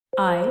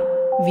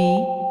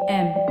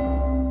IVM.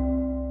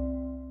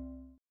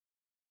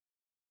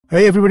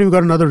 Hey everybody, we've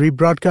got another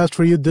rebroadcast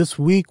for you this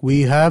week.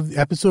 We have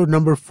episode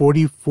number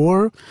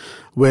 44,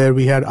 where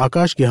we had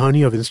Akash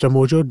Gehani of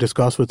InstaMojo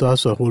discuss with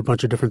us a whole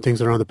bunch of different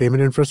things around the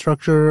payment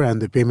infrastructure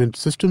and the payment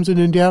systems in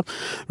India.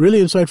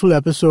 Really insightful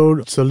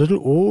episode. It's a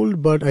little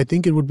old, but I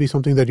think it would be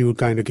something that you would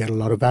kind of get a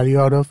lot of value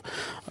out of.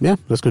 Yeah,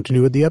 let's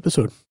continue with the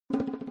episode.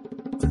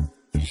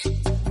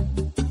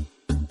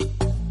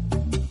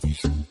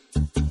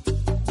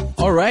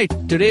 All right,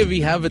 today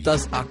we have with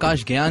us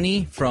Akash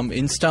Gehani from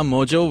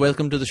InstaMojo.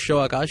 Welcome to the show,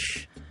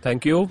 Akash.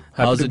 Thank you.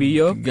 Happy to be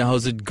here.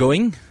 How's it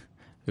going?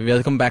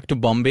 Welcome back to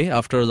Bombay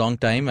after a long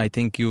time. I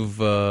think you've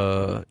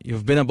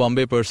been a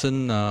Bombay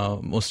person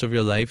most of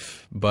your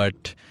life,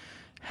 but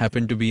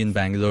happen to be in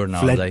Bangalore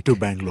now. Fled to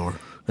Bangalore.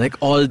 Like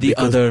all the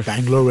other...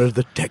 Bangalore where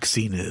the tech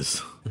scene is.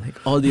 Like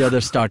all the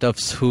other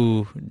startups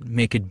who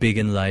make it big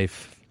in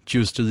life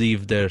choose to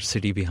leave their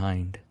city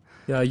behind.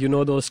 Yeah, you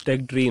know those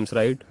tech dreams,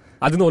 right?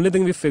 I think the only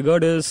thing we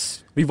figured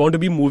is we want to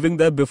be moving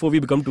there before we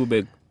become too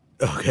big.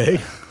 Okay.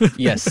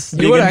 Yes.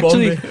 You were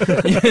actually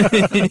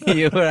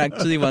you were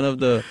actually one of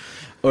the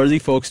early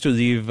folks to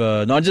leave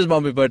not just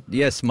Bombay, but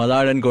yes,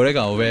 Malad and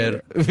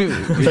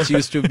Goregaon, which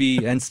used to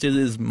be and still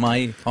is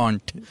my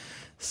haunt.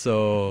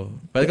 So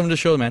welcome to the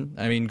show, man.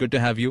 I mean, good to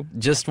have you.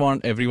 Just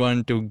want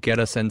everyone to get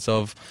a sense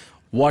of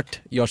what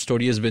your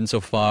story has been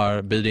so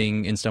far,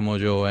 building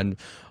InstaMojo and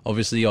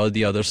obviously all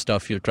the other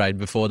stuff you tried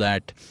before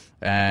that.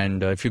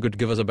 And if you could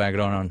give us a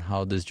background on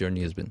how this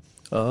journey has been.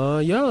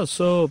 Yeah,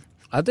 so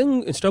I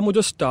think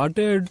InstaMojo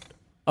started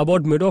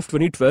about mid of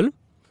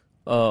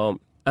 2012.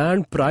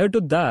 And prior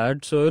to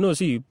that, so,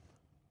 see,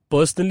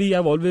 personally,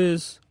 I've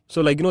always,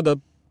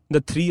 the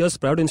 3 years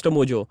prior to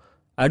InstaMojo,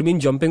 I'd been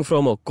jumping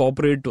from a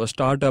corporate to a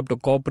startup to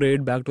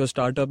corporate, back to a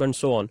startup and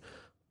so on.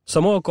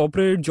 Somehow a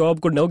corporate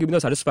job could never give me the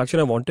satisfaction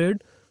I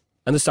wanted.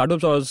 And the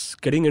startups I was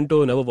getting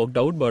into never worked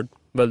out, but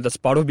well, that's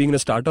part of being in a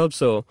startup.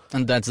 So,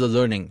 and that's the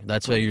learning.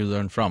 That's where you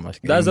learn from.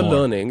 That's the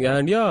learning.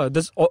 And yeah,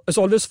 it's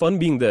always fun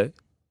being there.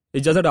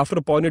 It's just that after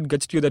a point, it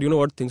gets to you that, you know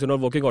what, things are not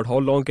working out. How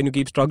long can you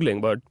keep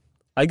struggling? But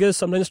I guess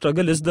sometimes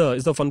struggle is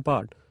the fun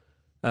part.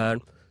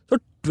 And so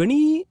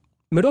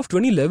mid of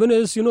 2011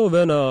 is,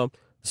 when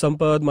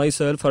Sampath,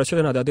 myself, Harshad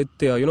and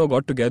Aditya,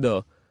 got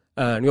together.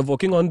 And we were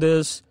working on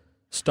this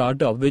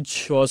startup,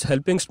 which was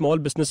helping small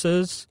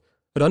businesses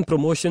run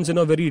promotions in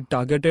a very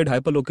targeted,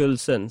 hyperlocal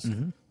sense.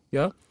 Mm-hmm.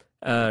 Yeah.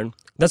 And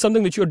that's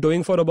something which we were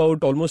doing for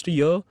about almost a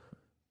year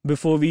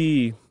before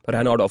we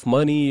ran out of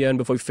money and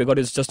before we figured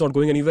it's just not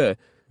going anywhere.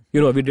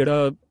 We did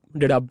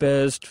our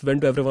best,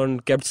 went to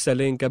everyone, kept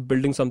selling, kept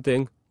building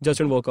something, just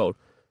didn't work out.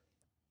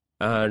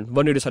 And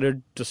one day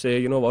decided to say,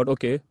 you know what,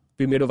 okay,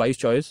 we made a wise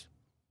choice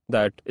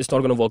that it's not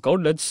going to work out.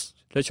 Let's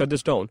shut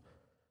this down.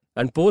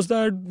 And post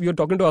that, we were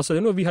talking to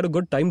ourselves, we had a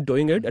good time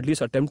doing it, at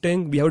least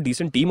attempting. We have a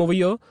decent team over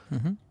here.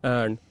 Mm-hmm.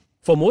 And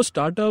for most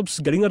startups,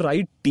 getting a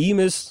right team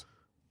is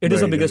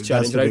the biggest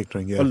challenge, right?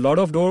 Thing, yeah. A lot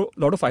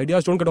of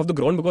ideas don't get off the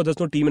ground because there's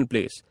no team in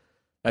place.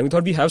 And we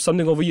thought we have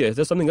something over here.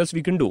 There's something else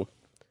we can do.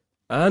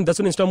 And that's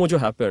when InstaMojo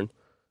happened.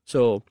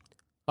 So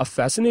our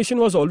fascination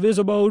was always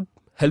about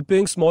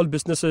helping small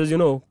businesses,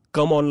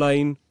 come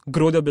online,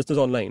 grow their business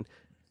online.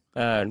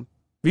 And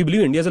we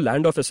believe India is a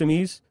land of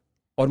SMEs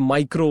or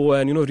micro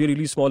and, really,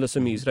 really small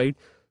SMEs, right?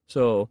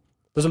 So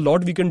there's a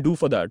lot we can do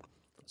for that.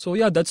 So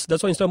yeah, that's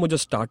why InstaMojo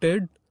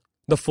started.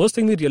 The first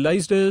thing we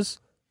realized is,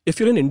 if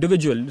you're an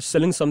individual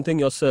selling something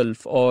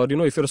yourself or,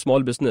 if you're a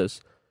small business,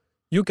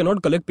 you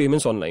cannot collect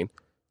payments online.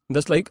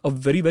 That's like a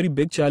very, very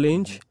big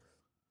challenge.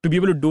 To be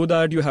able to do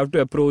that, you have to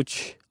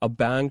approach a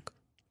bank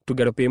to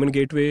get a payment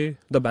gateway.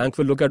 The bank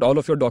will look at all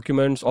of your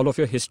documents, all of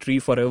your history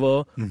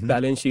forever,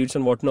 balance sheets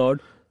and whatnot.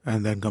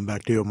 And then come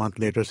back to you a month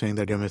later saying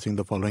that you're missing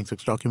the following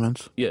 6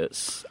 documents.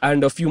 Yes.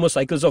 And a few more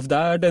cycles of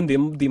that and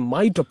they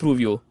might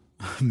approve you.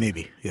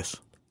 Maybe, yes.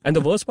 And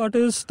the worst part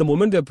is, the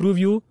moment they approve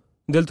you,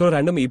 they'll throw a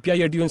random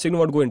API at you and say,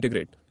 go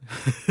integrate.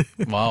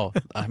 Wow.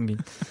 I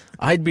mean,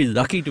 I'd be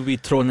lucky to be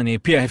thrown an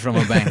API from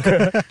a bank.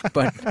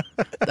 But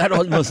that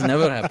almost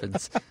never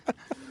happens.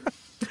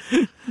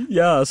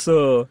 Yeah,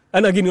 so,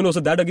 and again, so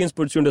that again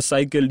puts you in the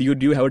cycle. Do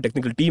you have a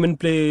technical team in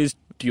place?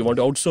 Do you want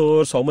to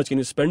outsource? How much can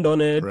you spend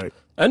on it? Right.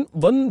 And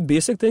one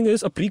basic thing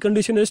is, a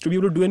precondition is to be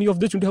able to do any of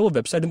this, you need to have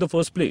a website in the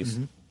first place.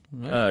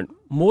 Mm-hmm. Right. And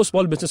most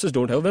small businesses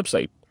don't have a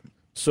website.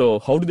 So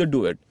how do they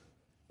do it?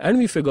 And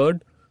we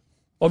figured,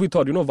 or we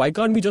thought, why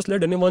can't we just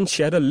let anyone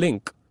share a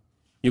link?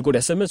 You could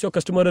SMS your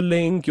customer a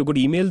link, you could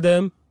email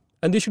them,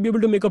 and they should be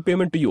able to make a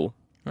payment to you.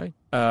 Right.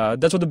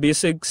 That's what the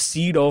basic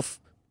seed of,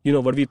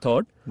 what we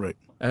thought. Right.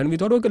 And we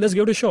thought, okay, let's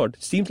give it a shot.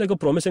 Seems like a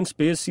promising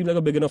space, seems like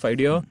a big enough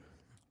idea.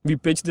 We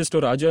pitched this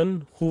to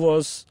Rajan, who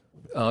was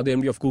the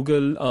MD of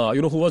Google,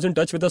 who was in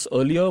touch with us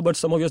earlier, but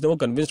some of us never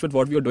convinced with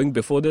what we were doing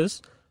before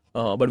this.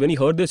 But when he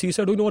heard this, he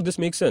said, you know what, this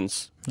makes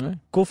sense. Right.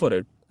 Go for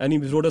it. And he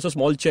wrote us a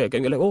small check.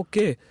 And we're like,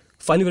 okay,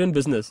 finally we're in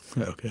business.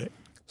 Okay.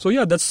 So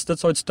yeah, that's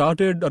how it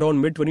started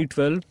around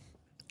mid-2012.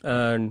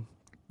 And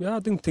I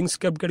think things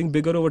kept getting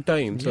bigger over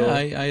time. So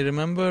Yeah, I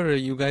remember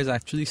you guys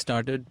actually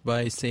started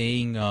by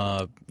saying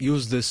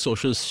use this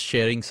social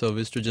sharing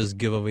service to just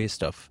give away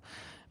stuff.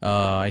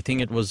 I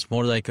think it was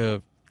more like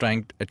a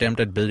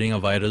attempt at building a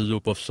viral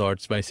loop of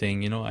sorts by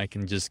saying, I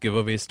can just give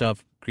away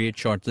stuff, create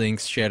short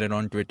links, share it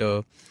on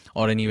Twitter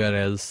or anywhere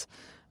else.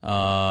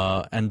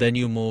 And then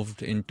you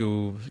moved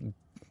into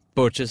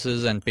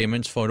purchases and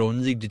payments for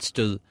only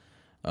digital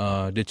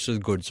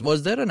goods.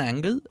 Was there an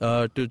angle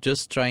to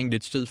just trying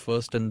digital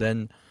first and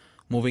then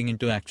moving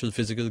into actual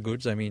physical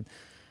goods? I mean,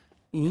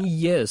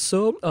 yes.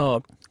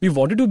 So we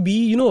wanted to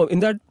be, in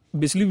that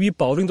basically we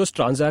powering those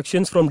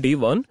transactions from day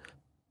one.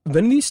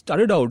 When we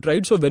started out,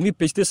 right? So when we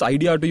pitched this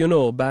idea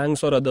to,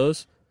 banks or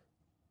others,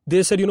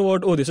 they said,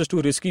 oh, this is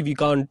too risky. We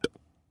can't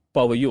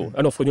power you.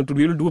 And of course, to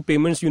be able to do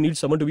payments, you need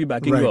someone to be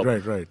backing you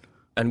up. Right.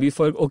 And we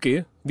thought,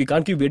 okay, we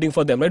can't keep waiting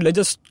for them, right? Let's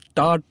just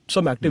start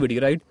some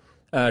activity, right?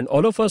 And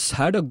all of us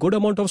had a good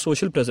amount of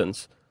social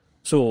presence.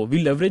 So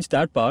we leveraged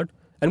that part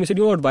and we said,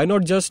 why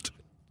not just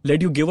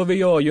let you give away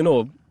your,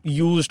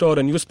 used or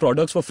unused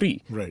products for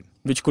free? Right.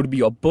 Which could be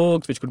your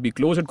books, which could be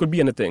clothes, it could be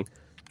anything.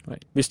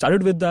 Right. We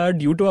started with that.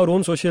 Due to our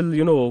own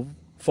social,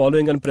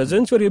 following and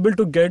presence, we were able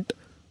to get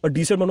a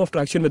decent amount of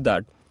traction with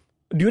that.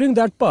 During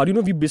that part,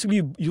 we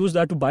basically used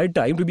that to buy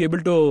time to be able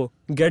to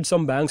get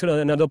some banks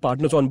and other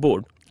partners on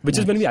board, which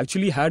is when we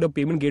actually had a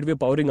payment gateway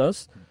powering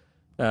us.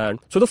 And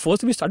so the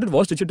first thing we started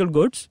was digital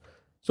goods.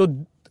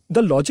 So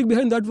the logic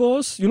behind that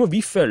was,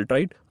 we felt,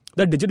 right,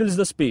 that digital is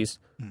the space.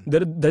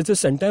 There's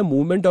this entire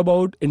movement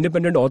about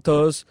independent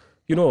authors,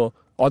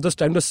 authors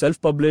trying to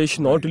self-publish,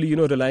 not really,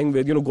 relying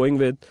with, going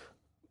with,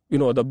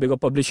 the bigger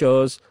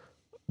publishers.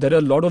 There are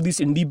a lot of these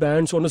indie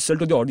bands who want to sell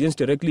to the audience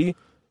directly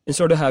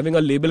instead of having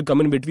a label come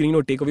in between,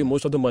 take away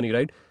most of the money,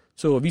 right?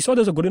 So we saw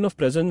there's a good enough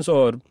presence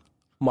or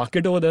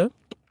market over there.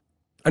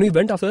 And we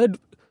went after that.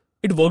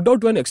 It worked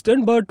out to an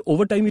extent, but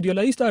over time we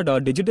realized that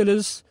digital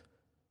is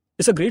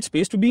a great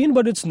space to be in,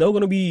 but it's now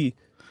going to be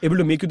able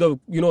to make you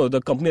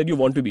the company that you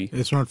want to be.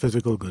 It's not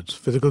physical goods.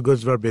 Physical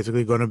goods are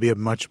basically going to be a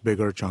much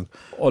bigger chunk.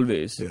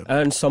 Always. Yeah.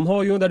 And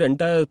somehow, that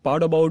entire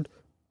part about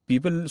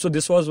people, so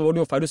this was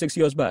 5 to 6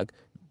 years back.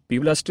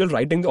 People are still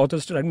writing, the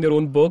authors still writing their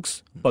own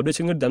books,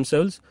 publishing it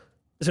themselves.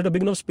 Is it a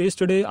big enough space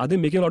today? Are they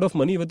making a lot of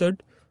money with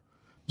it?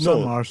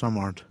 Some are, some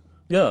aren't.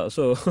 Yeah,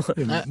 so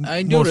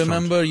I do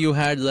remember you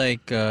had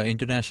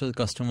international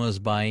customers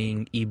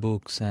buying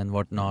ebooks and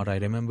whatnot. I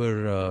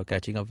remember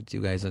catching up with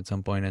you guys at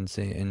some point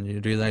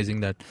and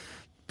realizing that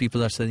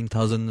people are selling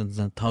thousands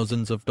and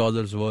thousands of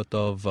dollars worth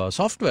of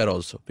software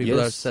also. People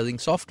are selling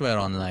software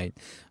online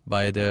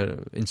by their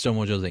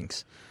InstaMojo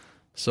links.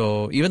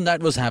 So even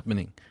that was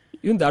happening.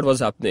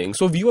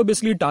 So we were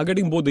basically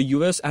targeting both the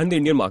US and the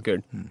Indian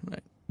market,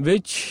 Right.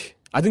 which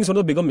I think is one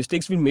of the bigger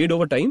mistakes we made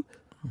over time.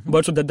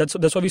 But so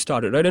that's how we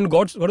started, right? And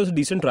got us a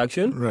decent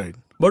traction. Right.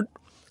 But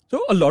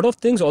so a lot of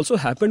things also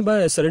happened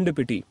by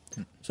serendipity.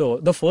 So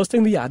the first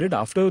thing we added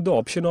after the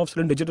option of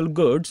selling digital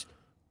goods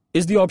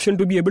is the option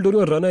to be able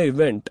to run an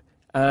event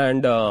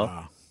and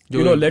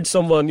let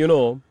someone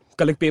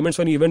collect payments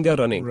for an event they are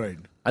running. Right.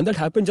 And that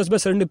happened just by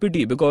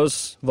serendipity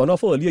because one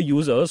of our earlier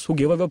users who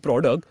gave away a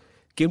product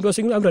came to us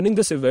saying, I'm running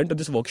this event at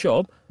this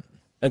workshop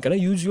and can I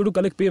use you to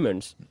collect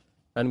payments?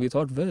 And we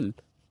thought, well,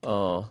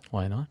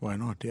 Why not? Why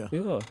not? Yeah.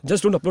 yeah,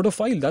 just don't upload a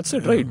file. That's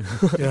it, right?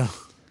 Yeah.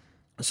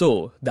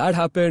 So that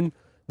happened.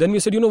 Then we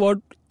said,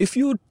 if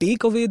you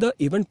take away the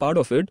event part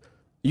of it,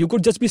 you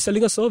could just be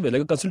selling a service,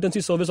 like a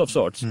consultancy service of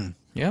sorts.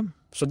 Yeah.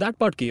 So that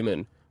part came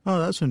in. Oh,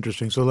 that's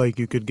interesting. So,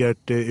 you could get,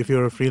 if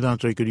you're a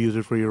freelancer, you could use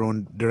it for your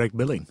own direct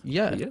billing.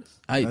 Yeah. Yes.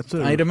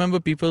 I remember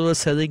people were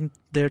selling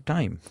their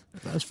time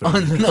That's fair.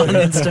 on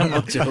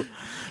InstaMojo.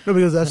 No,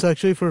 because that's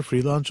actually for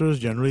freelancers,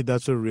 generally,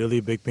 that's a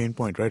really big pain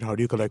point, right? How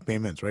do you collect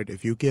payments, right?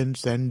 If you can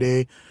send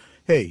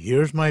hey,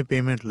 here's my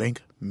payment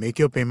link, make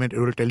your payment, it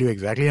will tell you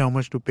exactly how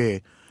much to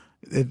pay.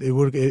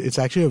 It's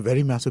actually a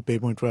very massive pain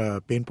point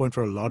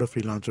for a lot of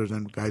freelancers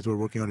and guys who are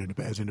working on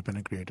as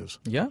independent creators.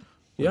 Yeah.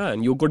 Yeah,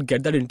 and you could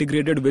get that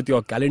integrated with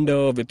your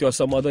calendar, with your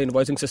some other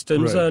invoicing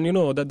systems, Right.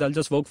 and that'll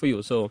just work for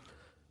you. So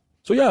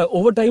yeah,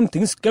 over time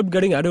things kept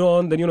getting added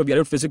on. Then we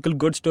added physical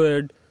goods to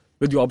it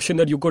with the option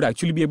that you could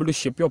actually be able to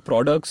ship your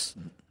products,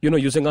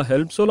 using our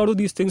help. So a lot of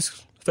these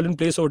things fell in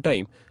place over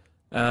time.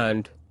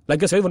 And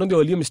like I said, one of the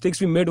earlier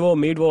mistakes we made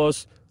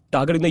was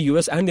targeting the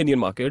US and the Indian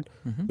market,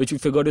 which we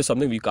figured is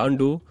something we can't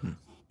do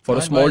for a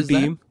Why small is that?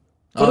 team.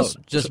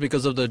 Just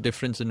because of the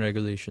difference in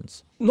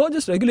regulations. Not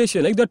just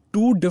regulation, like they're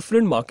two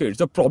different markets.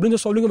 The problems they're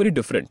solving are very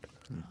different.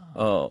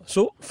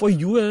 So for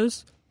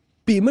US,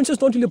 payments is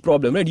not really a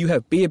problem, right? You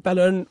have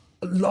PayPal and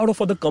a lot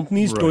of other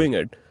companies doing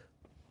it.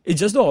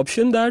 It's just the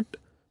option that,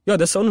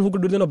 there's someone who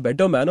could do it in a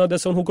better manner.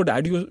 There's someone who could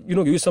add give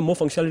you some more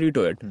functionality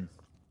to it.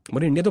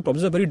 But in India, the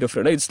problems are very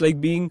different. Right? It's like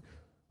being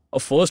a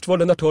first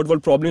world and a third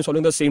world problem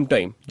solving at the same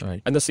time.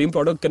 Right. And the same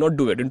product cannot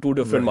do it in two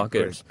different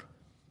markets. Right.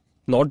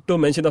 Not to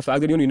mention the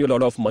fact that you need a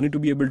lot of money to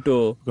be able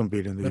to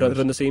Compete in the US.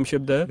 run the same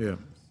ship there. Yeah.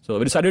 So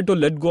we decided to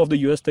let go of the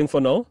US thing for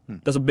now.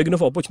 There's a big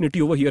enough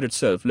opportunity over here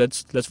itself.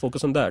 Let's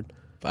focus on that.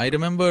 I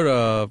remember,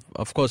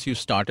 of course, you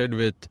started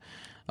with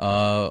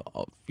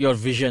your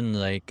vision,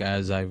 like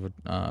as I would,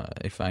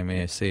 if I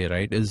may say,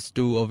 right, is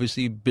to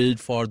obviously build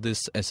for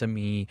this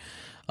SME,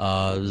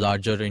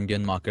 larger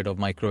Indian market of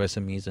micro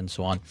SMEs and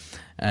so on,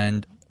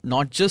 and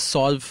not just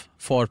solve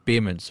for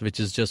payments, which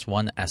is just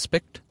one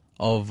aspect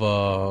of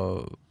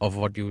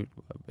what you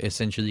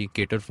essentially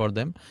cater for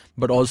them,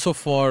 but also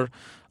for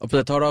a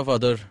plethora of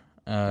other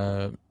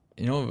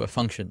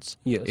functions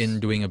in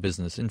doing a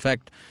business. In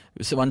fact,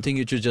 so one thing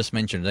which you just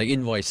mentioned, like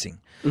invoicing.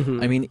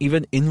 I mean,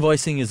 even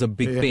invoicing is a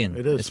big pain,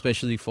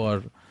 especially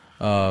for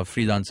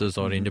freelancers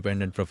or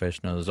independent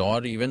professionals,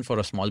 or even for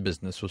a small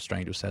business who's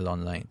trying to sell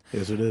online.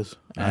 Yes, it is.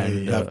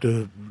 And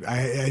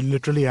I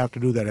literally have to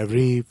do that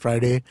every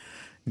Friday.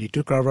 Need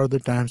to carve out the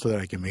time so that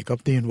I can make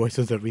up the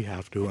invoices that we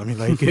have to. I mean,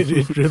 like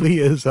it really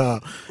is.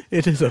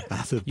 It is a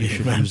massive. You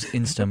should use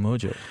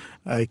InstaMojo.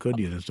 I could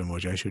use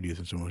InstaMojo. I should use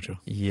InstaMojo.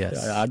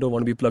 Yes. I don't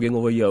want to be plugging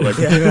over here, but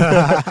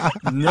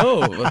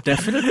no,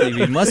 definitely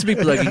we must be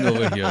plugging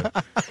over here.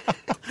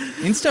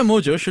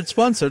 InstaMojo should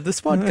sponsor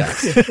this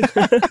podcast.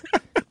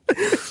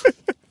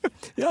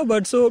 Yeah,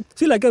 but so,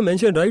 see, like I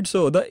mentioned, right,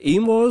 so the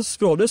aim was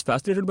we're always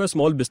fascinated by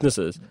small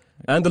businesses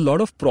and a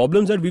lot of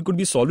problems that we could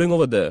be solving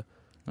over there.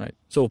 Right.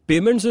 So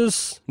payments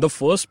is the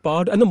first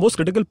part and the most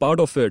critical part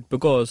of it,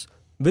 because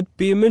with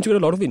payments you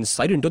get a lot of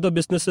insight into the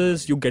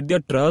businesses, you get their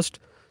trust,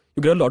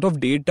 you get a lot of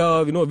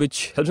data,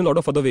 which helps in a lot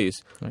of other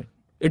ways. Right.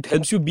 It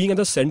helps you being at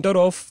the center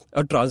of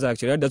a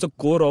transaction, right? That's a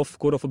core of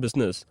a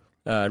business.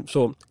 And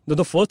so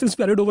the first things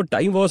we added over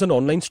time was an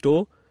online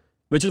store,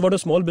 which is what a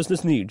small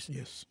business needs.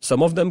 Yes.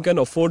 Some of them can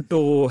afford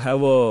to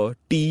have a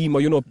team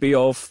or, pay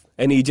off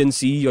an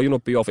agency or,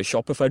 pay off a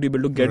Shopify to be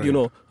able to get,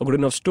 a good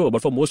enough store.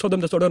 But for most of them,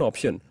 that's not an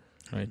option.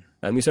 Right.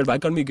 And we said, why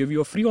can't we give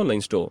you a free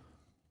online store?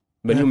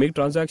 When you make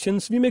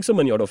transactions, we make some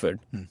money out of it.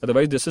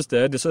 Otherwise, this is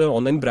an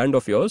online brand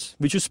of yours,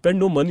 which you spend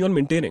no money on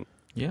maintaining.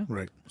 Yeah.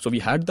 Right. So we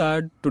had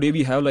that. Today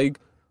we have like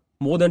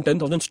more than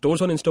 10,000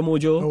 stores on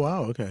InstaMojo. Oh,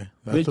 wow. Okay.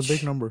 That's a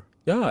big number.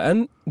 Yeah.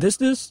 And there's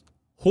this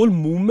whole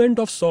movement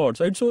of sorts,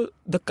 right? So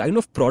the kind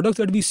of products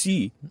that we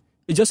see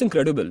is just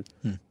incredible.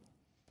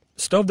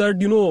 Stuff that,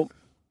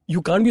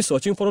 you can't be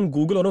searching for on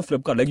Google or on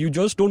Flipkart. Like, you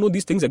just don't know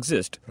these things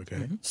exist.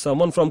 Okay.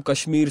 Someone from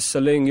Kashmir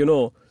selling,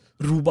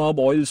 rhubarb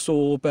oil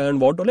soap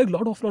and what, like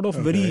lot of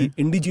very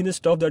indigenous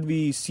stuff that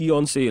we see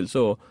on sale.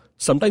 So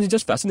sometimes it's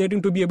just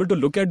fascinating to be able to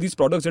look at these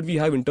products that we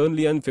have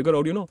internally and figure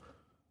out,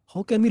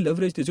 how can we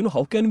leverage this?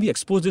 How can we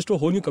expose this to a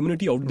whole new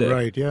community out there?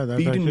 Right, yeah.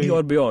 Be it India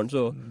or beyond.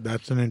 So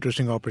that's an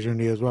interesting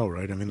opportunity as well,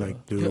 right? I mean, like,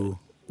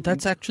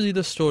 That's actually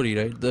the story,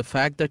 right? The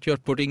fact that you're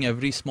putting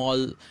every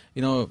small,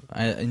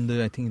 I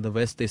think in the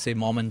West they say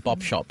mom and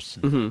pop shops,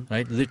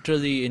 right?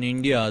 Literally in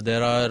India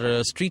there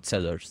are street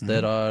sellers,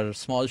 there are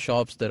small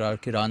shops, there are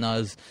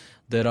kiranas,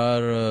 there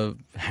are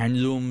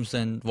handlooms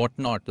and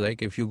whatnot.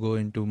 Like if you go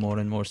into more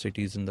and more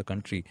cities in the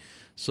country,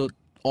 so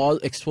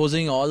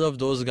exposing all of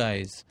those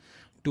guys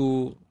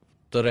to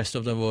the rest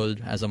of the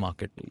world as a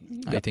market,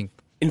 I think.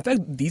 In fact,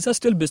 these are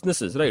still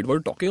businesses, right? What we're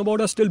talking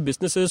about are still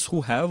businesses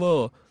who have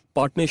a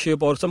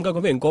partnership or some kind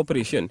of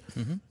incorporation.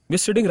 We're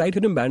sitting right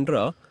here in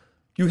Bandra.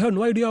 You have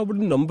no idea about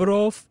the number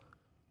of,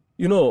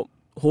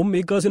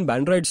 homemakers in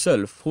Bandra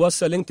itself who are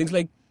selling things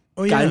like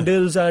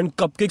candles and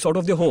cupcakes out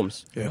of their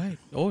homes. Yeah. Right.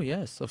 Oh,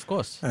 yes, of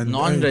course. And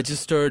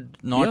non-registered,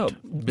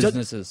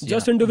 businesses.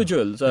 Just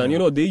individuals.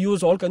 And, they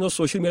use all kinds of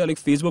social media like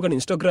Facebook and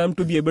Instagram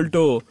to be able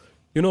to,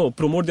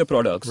 promote their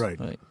products.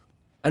 Right.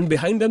 And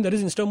behind them, there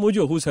is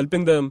InstaMojo who's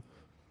helping them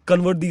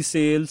convert these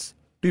sales,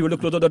 to be able to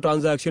close out the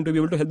transaction, to be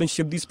able to help them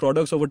ship these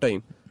products over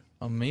time.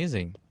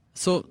 Amazing.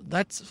 So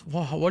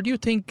what do you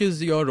think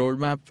is your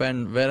roadmap,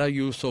 and where are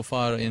you so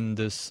far in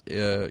this,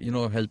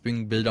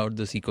 helping build out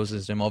this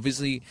ecosystem?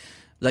 Obviously,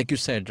 like you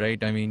said,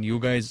 right? I mean, you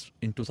guys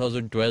in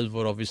 2012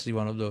 were obviously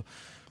one of the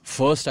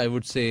first, I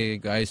would say,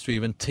 guys to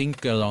even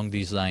think along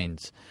these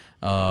lines.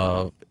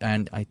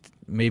 And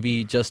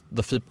maybe just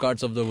the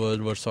Flipkarts of the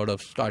world were sort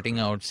of starting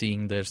out,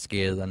 seeing their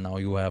scale, and now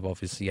you have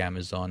obviously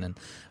Amazon and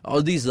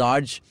all these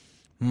large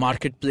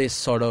marketplace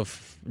sort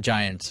of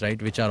giants,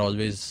 right, which are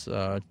always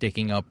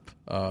taking up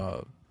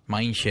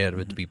mind share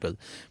with people.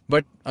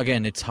 But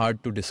again, it's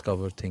hard to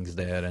discover things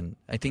there, and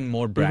I think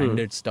more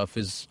branded stuff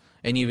is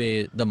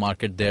anyway the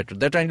market there.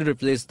 They're trying to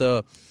replace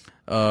the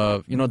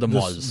the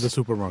malls, the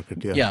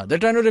supermarket. Yeah, they're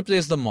trying to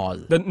replace the mall,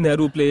 the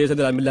Nehru Place and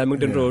the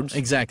Lamington Roads.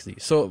 Exactly.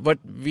 So, but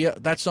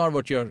that's not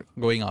what you're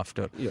going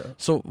after. Yeah.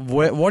 So,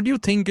 what do you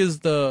think is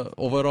the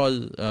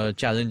overall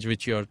challenge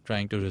which you're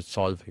trying to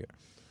solve here?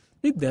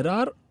 There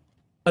are,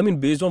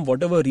 based on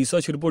whatever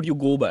research report you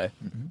go by,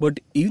 but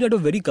even at a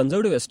very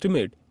conservative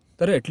estimate,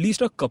 there are at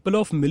least a couple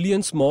of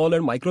million small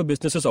and micro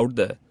businesses out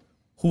there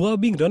who are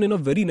being run in a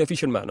very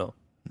inefficient manner.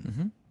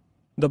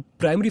 The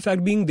primary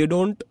fact being they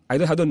don't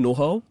either have the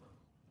know-how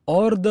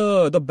or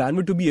the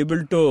bandwidth to be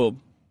able to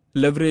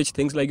leverage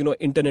things like,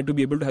 internet to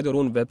be able to have their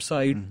own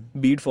website,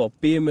 be it for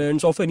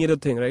payments or for any other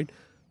thing, right?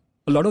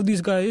 A lot of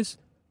these guys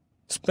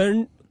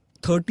spend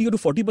 30 to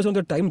 40% of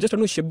their time just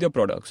trying to ship their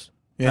products.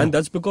 Yeah. And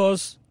that's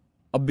because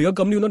a bigger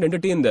company will not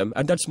entertain them.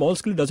 At that small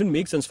scale, it doesn't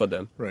make sense for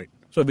them. Right.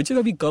 So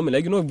whichever we come in,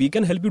 like, we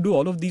can help you do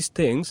all of these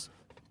things,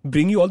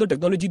 bring you all the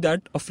technology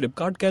that a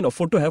Flipkart can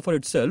afford to have for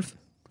itself.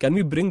 Can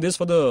we bring this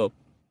for the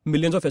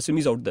millions of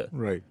SMEs out there?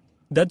 Right.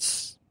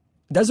 That's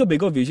a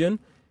bigger vision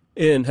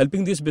in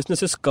helping these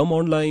businesses come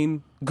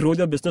online, grow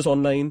their business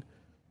online,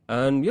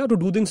 and to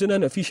do things in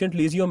an efficient,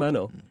 lazier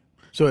manner.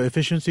 So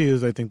efficiency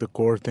is, I think, the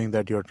core thing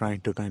that you're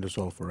trying to kind of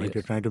solve for, right? Yes.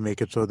 You're trying to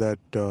make it so that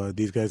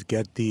these guys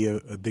get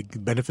the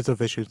benefits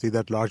of efficiency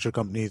that larger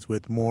companies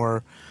with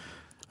more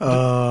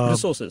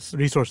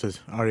resources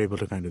are able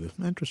to kind of do.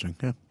 Interesting.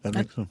 Yeah, that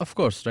makes sense. Of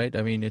course, right?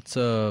 I mean, it's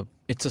a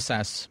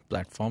SaaS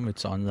platform.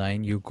 It's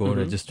online. You go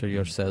register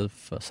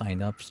yourself,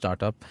 sign up,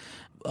 start up.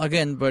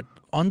 Again, but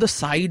on the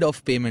side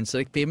of payments,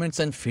 like payments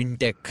and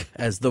fintech,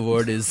 as the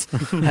word is,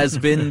 has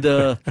been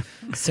the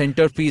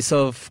centerpiece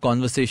of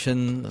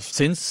conversation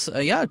since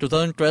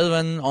 2012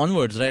 and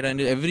onwards, right? And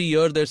every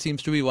year there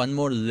seems to be one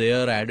more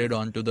layer added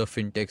onto the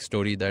fintech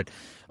story that,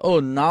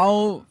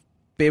 now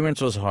payments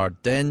was hot,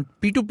 then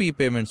P2P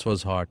payments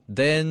was hot,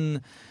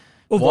 then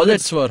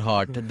wallets were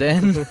hot,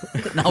 then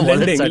now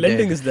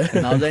lending is there.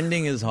 Now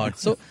lending is hot.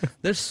 So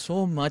there's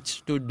so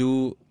much to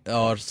do,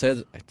 or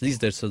at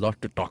least there's a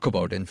lot to talk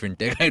about in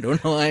fintech. I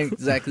don't know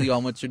exactly how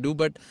much to do,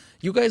 but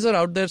you guys are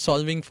out there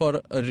solving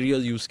for a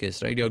real use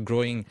case, right? You're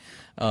growing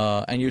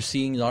and you're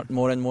seeing a lot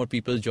more and more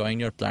people join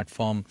your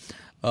platform.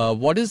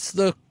 What is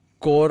the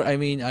core,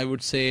 I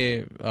would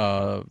say,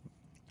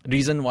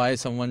 reason why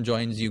someone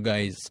joins you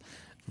guys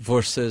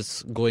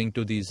versus going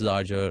to these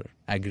larger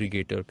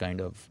aggregator kind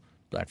of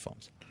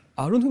platforms?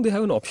 I don't think they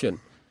have an option.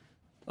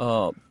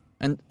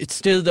 And it's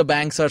still, the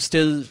banks are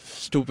still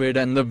stupid,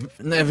 and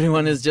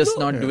everyone is just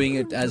not doing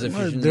it as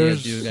efficiently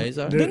as you guys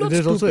are.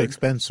 There's also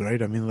expense,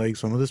 right? I mean, like,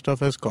 some of the stuff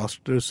has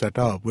cost to set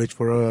up, which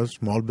for a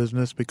small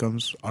business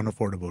becomes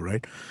unaffordable,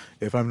 right?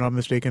 If I'm not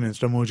mistaken,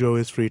 InstaMojo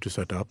is free to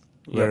set up,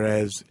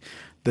 whereas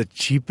the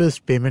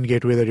cheapest payment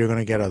gateway that you're going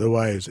to get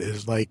otherwise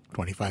is like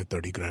 25,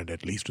 30 grand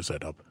at least to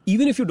set up.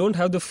 Even if you don't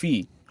have the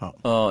fee,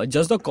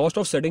 just the cost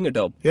of setting it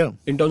up,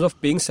 in terms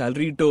of paying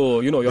salary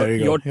to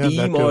your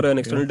team or an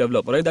external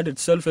developer, right? That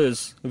itself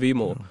is way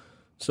more.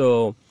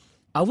 So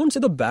I wouldn't say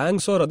the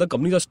banks or other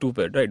companies are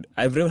stupid, right?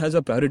 Everyone has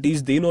their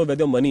priorities. They know where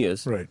their money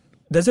is. Right.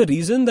 There's a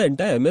reason the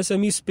entire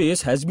MSME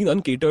space has been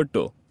uncatered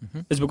to.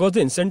 It's because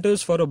the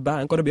incentives for a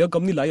bank or a bigger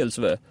company lie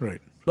elsewhere.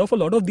 Right. Now, for a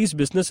lot of these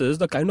businesses,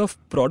 the kind of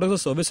products or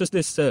services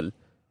they sell,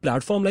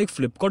 platform like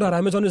Flipkart or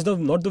Amazon is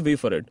not the way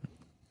for it.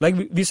 Like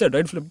we said,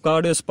 right?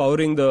 Flipkart is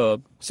powering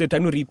trying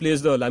to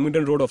replace the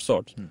Lamington Road of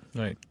sorts.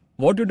 Right.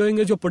 What you're doing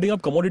is you're putting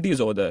up commodities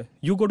over there.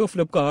 You go to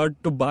Flipkart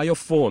to buy a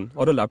phone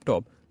or a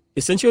laptop.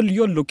 Essentially,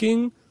 you're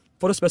looking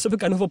for a specific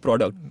kind of a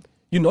product.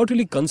 You're not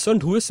really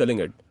concerned who is selling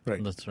it.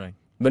 Right. That's right.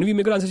 When we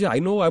make an answer, I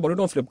know I bought it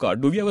on Flipkart.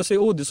 Do we ever say,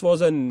 this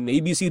was an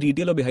ABC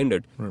retailer behind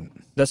it? Right.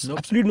 There's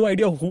absolutely no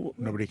idea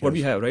what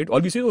we have, right? All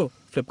we say,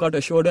 Flipkart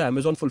assured,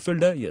 Amazon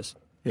fulfilled, yes.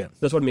 Yeah.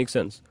 That's what makes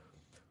sense.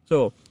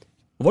 So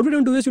what we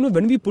don't do is,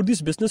 when we put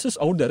these businesses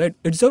out there, right,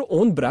 it's their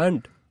own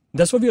brand.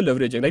 That's what we are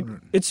leveraging, right?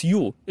 It's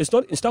you. It's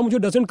not,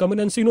 InstaMojo doesn't come in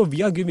and say,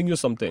 we are giving you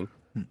something.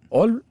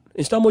 All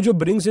InstaMojo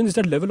brings in is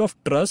that level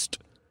of trust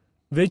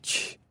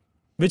which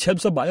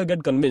helps a buyer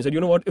get convinced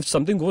that, if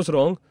something goes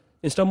wrong,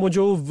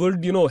 InstaMojo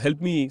would,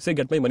 help me, say,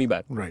 get my money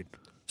back. Right.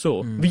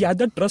 So we add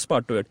that trust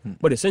part to it.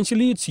 But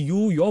essentially, it's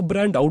your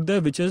brand out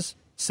there which is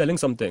selling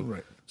something.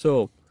 Right.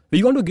 So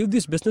we want to give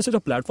these businesses a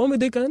platform where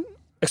they can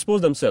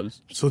expose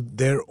themselves. So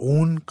their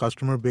own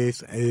customer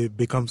base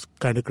becomes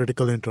kind of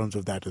critical in terms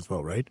of that as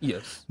well, right?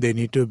 Yes. They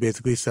need to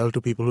basically sell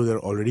to people who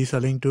they're already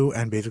selling to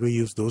and basically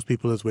use those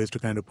people as ways to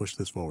kind of push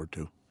this forward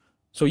too.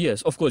 So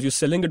yes, of course, you're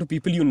selling it to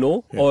people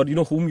or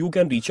whom you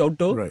can reach out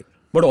to. Right.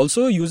 But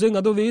also using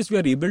other ways, we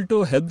are able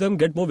to help them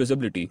get more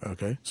visibility.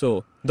 Okay.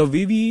 So the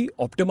way we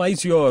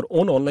optimize your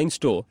own online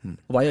store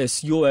via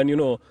SEO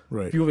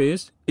and few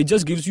ways, it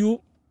just gives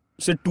you,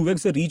 say,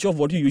 2x the reach of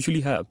what you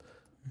usually have.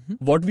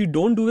 What we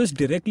don't do is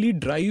directly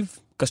drive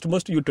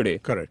customers to you today.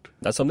 Correct.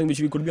 That's something which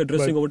we could be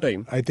addressing over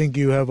time. I think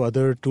you have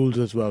other tools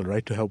as well,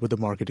 right, to help with the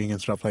marketing and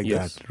stuff like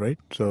Yes. that, right?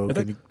 So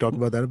can you talk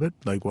about that a bit?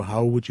 Like,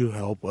 how would you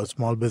help a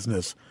small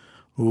business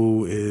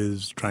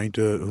who's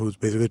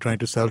basically trying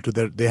to sell to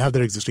they have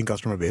their existing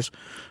customer base.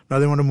 Now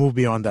they want to move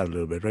beyond that a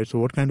little bit, right? So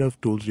what kind of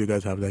tools do you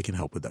guys have that can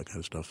help with that kind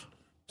of stuff?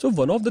 So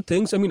one of the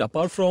things,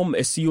 apart from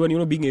SEO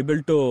and, being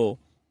able to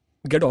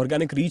get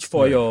organic reach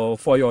for your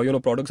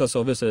products or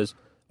services,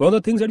 one of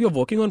the things that you're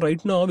working on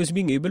right now is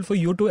being able for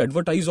you to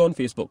advertise on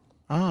Facebook.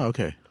 Ah,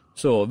 okay.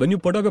 So when you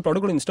put up a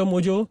product on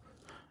InstaMojo,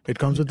 it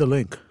comes with the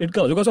link. It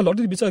comes because a lot of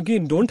these businesses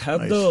again don't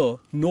have the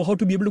know-how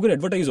to be able to go and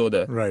advertise over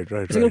there. Right.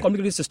 It's a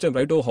complicated system,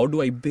 right? Oh, how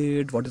do I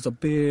bid? What is a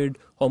bid?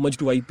 How much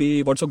do I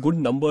pay? What's a good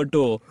number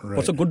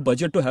what's a good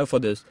budget to have for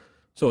this?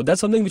 So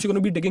that's something which you're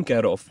going to be taking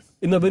care of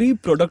in a very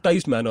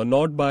productized manner,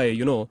 not by,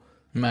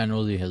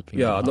 manually helping.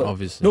 Yeah,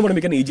 obviously. Don't want to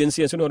make an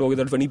agency and say, okay,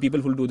 there are 20 people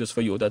who will do this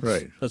for you.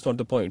 That's not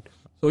the point.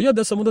 So yeah,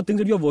 that's some of the things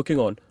that you're working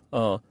on.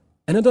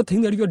 Another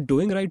thing that you're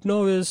doing right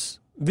now is,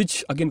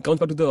 which again comes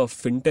back to the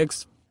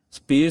fintech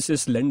space,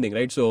 is lending,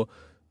 right? So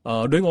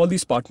doing all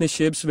these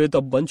partnerships with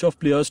a bunch of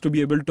players to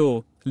be able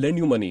to lend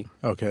you money,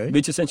 Okay.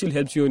 which essentially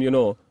helps you in,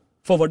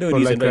 for whatever For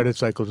reason, like right? credit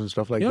cycles and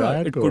stuff like Yeah,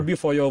 that? it or- could be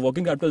for your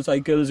working capital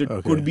cycles. It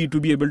Okay. could be to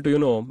be able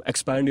to,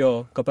 expand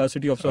your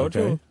capacity of sorts.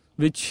 Okay.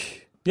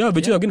 Which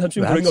again helps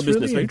you growing That's a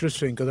business, really right?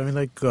 interesting because I mean,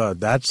 like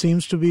that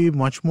seems to be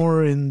much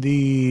more in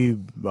the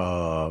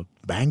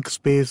bank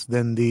space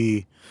than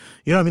the,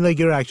 I mean, like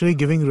you're actually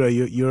giving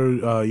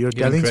you're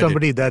telling credit.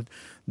 somebody that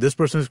this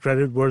person is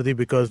credit worthy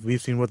because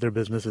we've seen what their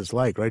business is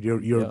like, right?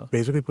 You're Yeah.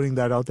 basically putting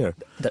that out there.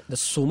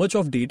 There's so much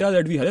of data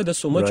that we have. There's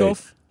so much Right.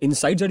 of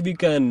insights that we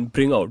can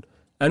bring out.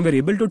 And we're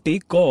able to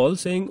take calls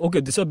saying, okay,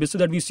 this is a business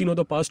that we've seen over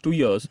the past 2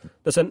 years.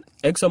 There's an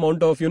X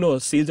amount of,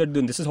 sales that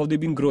this is how they've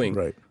been growing.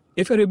 Right.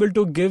 If you're able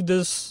to give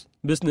this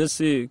business,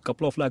 say, a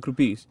couple of lakh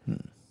rupees,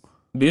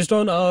 based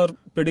on our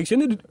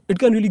prediction, it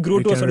can really grow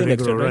It to a can certain really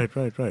extent, grow.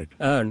 right? Right.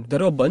 And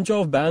there are a bunch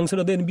of banks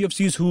and other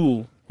NBFCs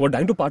who are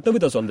dying to partner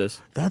with us on this.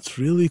 That's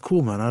really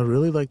cool, man. I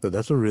really like that.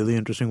 That's a really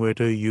interesting way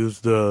to use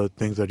the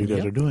things that you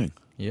guys Yeah. are doing.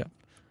 Yeah.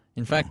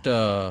 In fact,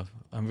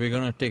 we're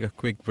going to take a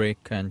quick break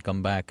and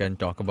come back and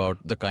talk about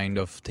the kind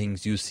of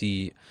things you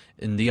see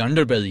in the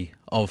underbelly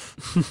of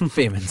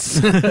payments.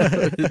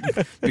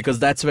 Because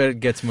that's where it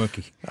gets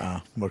murky.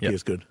 Murky Yeah.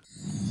 is good.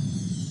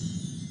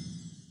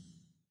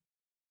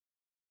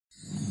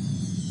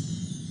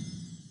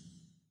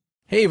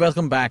 Hey,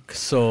 welcome back.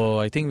 So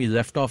I think we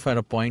left off at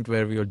a point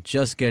where we were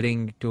just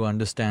getting to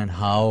understand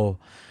how,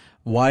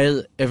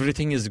 while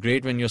everything is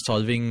great when you're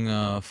solving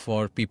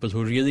for people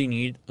who really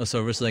need a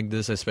service like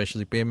this,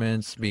 especially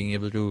payments, being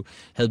able to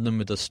help them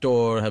with a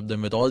store, help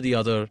them with all the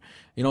other,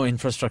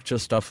 infrastructure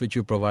stuff which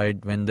you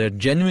provide when they're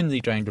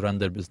genuinely trying to run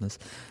their business.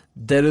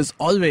 There is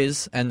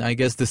always, and I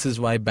guess this is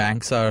why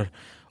banks are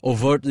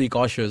overtly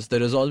cautious,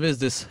 there is always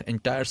this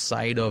entire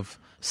side of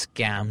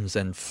scams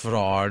and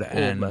fraud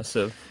and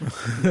Massive.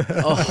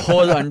 a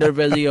whole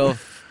underbelly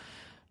of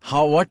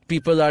what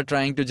people are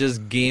trying to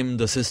just game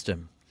the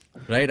system,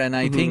 right? And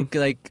I think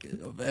like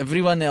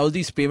everyone, all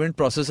these payment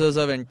processors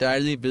have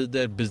entirely built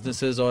their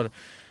businesses, or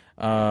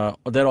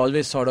they're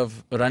always sort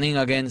of running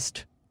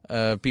against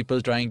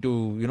people trying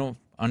to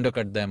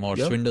undercut them or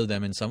Yep. swindle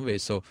them in some way.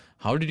 So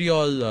how did you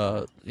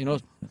all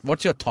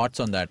what's your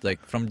thoughts on that?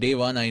 Like from day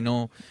one, I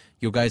know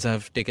you guys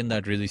have taken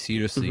that really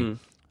seriously.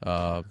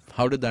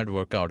 How did that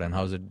work out and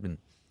how's it been?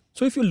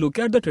 So if you look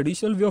at the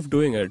traditional way of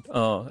doing it,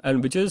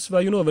 and which is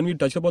why, when we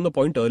touched upon the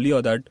point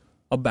earlier that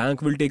a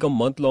bank will take a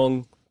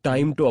month-long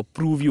time to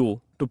approve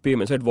you to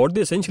payments, right? What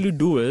they essentially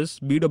do is,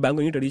 be it a bank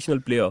or any traditional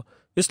player,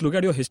 is look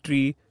at your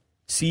history,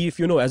 see if,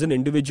 as an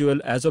individual,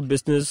 as a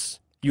business,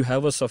 you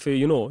have a survey,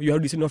 you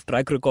have decent enough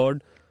track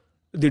record.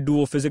 They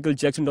do physical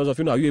checks in terms of,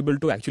 are you able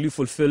to actually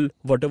fulfill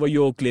whatever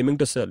you're claiming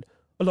to sell?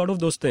 A lot of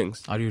those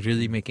things. Are you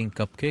really making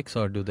cupcakes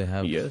or do they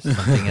have Yes.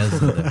 something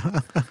else in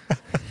there?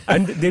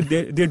 And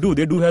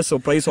they do have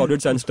surprise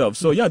audits and stuff.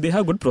 So yeah, they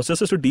have good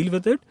processes to deal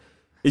with it.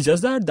 It's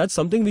just that that's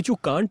something which you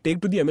can't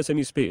take to the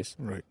MSME space.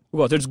 Right.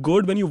 Because it's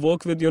good when you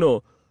work with,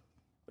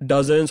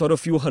 dozens or a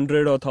few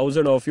hundred or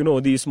thousand of,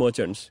 these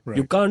merchants. Right.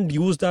 You can't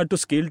use that to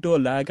scale to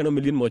 1 lakh and 1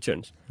 million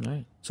merchants.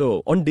 Right.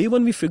 So on day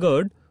one, we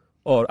figured,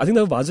 or I think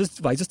the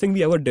wisest thing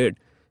we ever did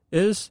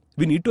is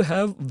we need to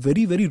have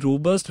very, very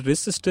robust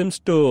risk systems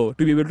to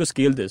be able to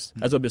scale this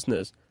as a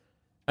business.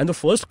 And the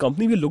first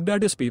company we looked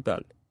at is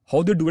PayPal,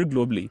 how they do it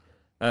globally.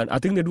 And I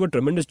think they do a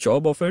tremendous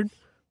job of it.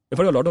 In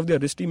fact, a lot of their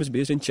risk team is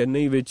based in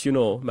Chennai, which,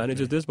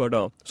 manages this. But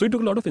so we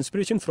took a lot of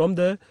inspiration from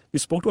there. We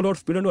spoke to a lot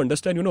of people to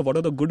understand, what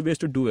are the good ways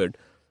to do it.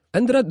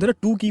 And there are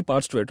two key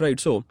parts to it, right?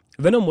 So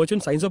when a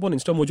merchant signs up on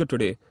InstaMojo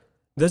today,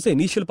 there's the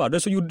initial part.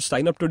 So you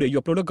sign up today,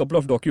 you upload a couple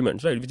of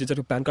documents, right? Which is like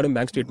a PAN card and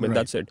bank statement, Right.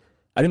 that's it.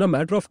 And in a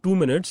matter of 2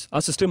 minutes,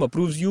 our system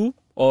approves you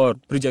or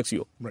rejects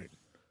you. Right.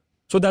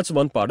 So that's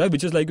one part, right?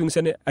 Which is like you can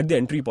say at the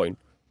entry point.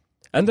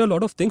 And there are a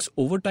lot of things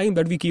over time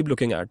that we keep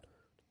looking at,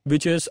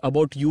 which is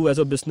about you as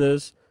a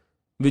business,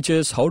 which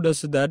is how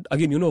does that,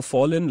 again,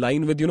 fall in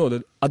line with,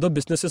 the other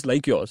businesses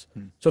like yours.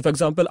 So for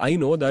example, I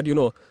know that,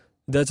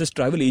 there's this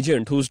travel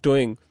agent who's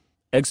doing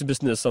X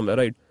business somewhere,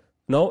 right?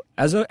 Now,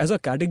 as a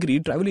category,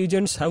 travel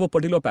agents have a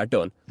particular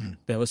pattern.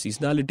 They have a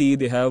seasonality,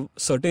 they have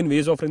certain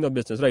ways of running the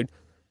business, right?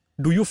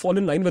 Do you fall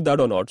in line with that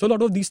or not? So a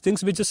lot of these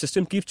things which the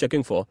system keeps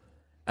checking for.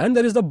 And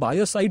there is the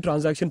buyer side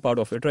transaction part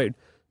of it, right?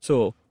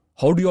 So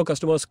how do your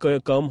customers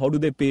come? How do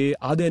they pay?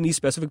 Are there any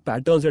specific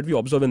patterns that we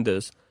observe in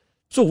this?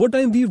 So over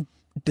time, we've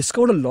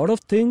discovered a lot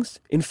of things.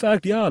 In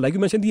fact, yeah, like you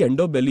mentioned, the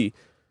underbelly.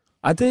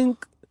 I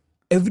think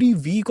every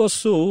week or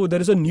so, there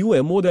is a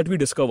new MO that we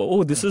discover.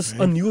 Oh, this is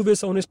a new way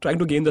someone is trying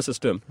to game the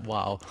system.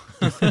 Wow.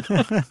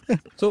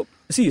 So,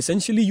 see,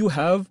 essentially you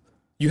have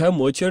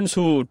merchants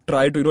who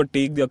try to,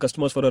 take their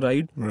customers for a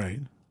ride. Right.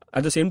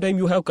 At the same time,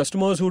 you have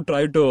customers who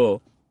try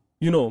to,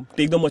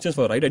 take the merchants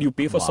for a ride, and you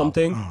pay for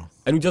something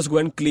and you just go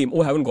and claim,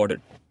 oh, I haven't got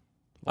it.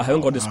 I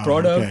haven't got this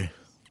product. Okay.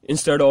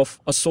 Instead of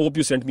a soap,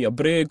 you sent me a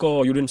break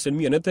or you didn't send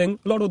me anything.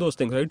 A lot of those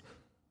things, right?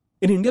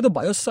 In India, the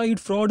buyer side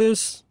fraud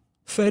is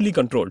fairly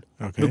controlled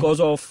Okay. because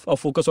of a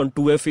focus on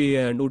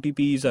 2FA and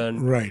OTPs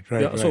and Right.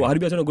 yeah, so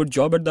RBI has done a good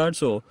job at that.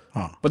 So,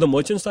 but the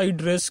merchant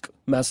side risk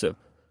massive.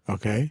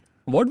 Okay.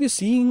 What we're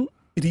seeing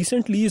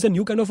recently is a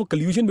new kind of a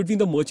collusion between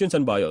the merchants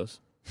and buyers.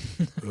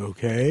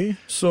 Okay.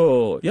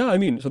 So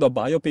so the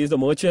buyer pays the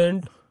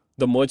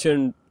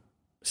merchant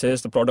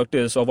says the product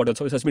is or what the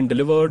service has been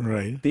delivered.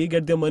 Right. They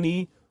get their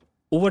money.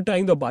 Over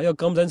time, the buyer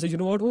comes and says, you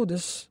know what? Oh,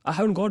 I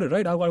haven't got it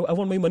right. I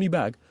want my money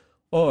back.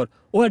 Or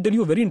I tell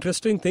you a very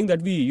interesting thing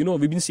that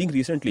we've been seeing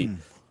recently.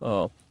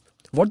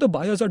 What the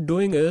buyers are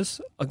doing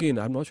is, again,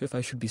 I'm not sure if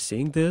I should be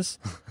saying this.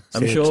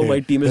 I'm sure my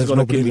team is going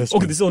to kill me.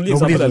 Okay, this is the only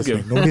example I'll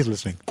give. Nobody's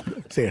listening.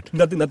 Say it.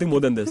 Nothing more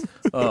than this.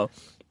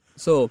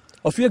 So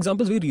a few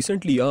examples very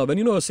recently.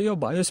 When say a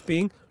buyer is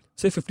paying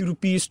say 50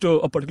 rupees to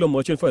a particular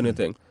merchant for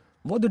anything,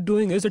 what they're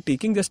doing is they're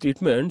taking their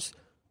statements,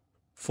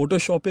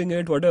 photoshopping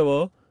it,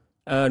 whatever,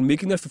 and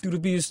making that 50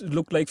 rupees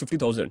look like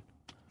 50,000.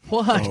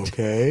 What?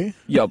 Okay.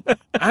 Yep.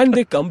 And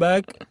they come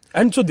back.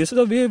 And so this is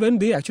a way when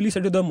they actually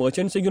said to the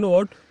merchant, saying, you know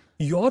what,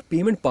 your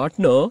payment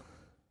partner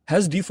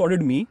has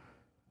defrauded me.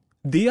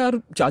 They are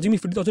charging me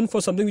 50,000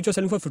 for something which you're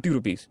selling for 50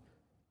 rupees.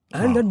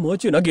 And that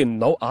merchant, again,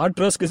 now our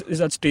trust is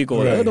at stake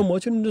over there. The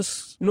merchant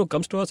just,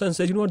 comes to us and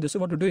says, you know what, this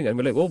is what we're doing. And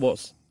we're like, oh,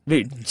 boss,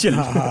 wait, chill.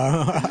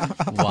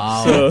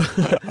 Wow.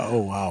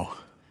 Oh, wow.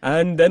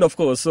 And then, of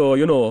course, so,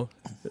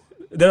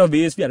 there are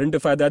ways we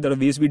identify that. There are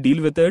ways we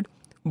deal with it.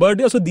 But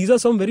yeah, so these are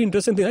some very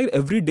interesting things. Like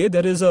every day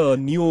there is a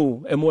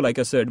new MO, like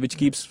I said, which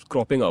keeps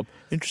cropping up.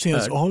 Interesting.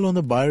 It's all on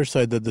the buyer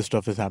side that this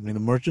stuff is happening.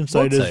 The merchant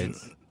side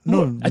is...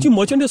 No, actually,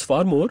 merchant is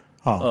far more.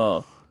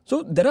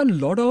 So there are a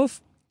lot of...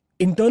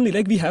 Internally,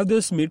 like we have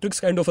this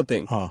matrix kind of a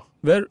thing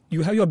where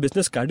you have your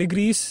business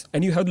categories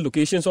and you have the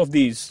locations of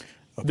these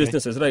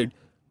businesses, right?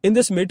 In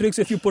this matrix,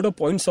 if you put a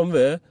point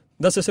somewhere,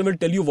 the system will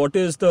tell you what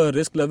is the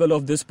risk level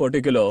of this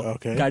particular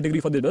category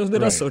for this business.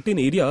 There are certain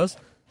areas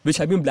which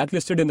have been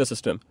blacklisted in the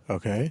system.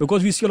 Okay.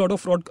 Because we see a lot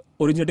of fraud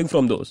originating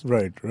from those.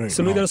 Right.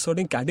 Similarly, there are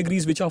certain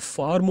categories which are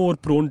far more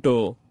prone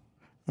to...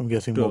 I'm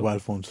guessing mobile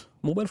phones.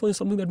 Mobile phone is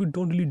something that we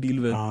don't really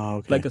deal with.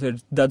 Like I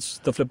said, that's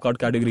the Flipkart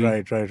category.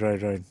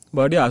 Right.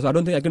 But yeah, so I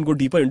don't think I can go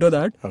deeper into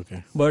that.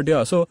 Okay. But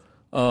yeah, so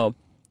what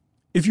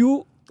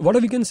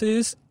we can say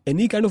is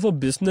any kind of a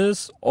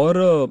business or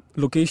a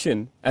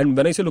location, and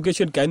when I say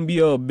location, it can be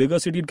a bigger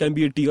city, it can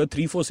be a tier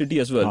 3-4 city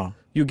as well.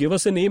 You give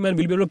us a name and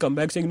we'll be able to come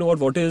back saying, you know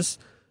what is,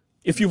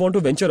 if you want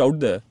to venture out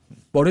there,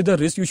 what is the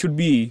risk you should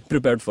be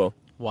prepared for?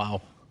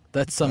 Wow.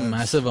 That's some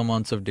massive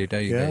amounts of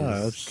data you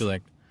guys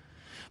collect.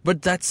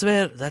 But that's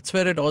where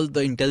it all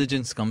the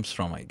intelligence comes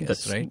from, I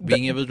guess, right?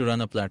 Being able to run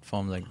a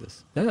platform like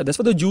this. Yeah, that's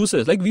what the juice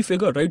is. Like we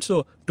figured, right?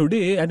 So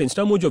today at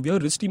InstaMojo, we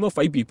have a risk team of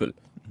 5 people.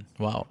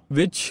 Wow.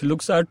 Which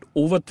looks at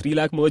over 3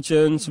 lakh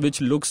merchants,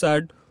 which looks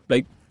at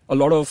like a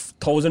lot of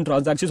 1,000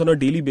 transactions on a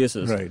daily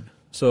basis. Right.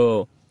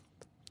 So,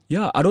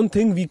 yeah, I don't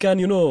think we can,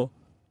 you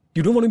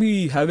don't want to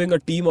be having a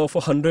team of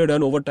 100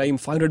 and over time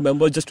 500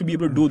 members just to be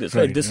able to do this,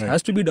 right? This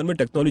has to be done with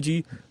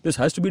technology. This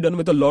has to be done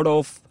with a lot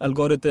of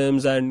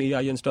algorithms and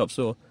AI and stuff.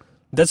 So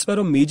that's where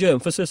a major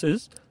emphasis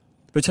is,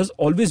 which has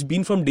always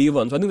been from day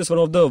one. So I think that's one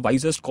of the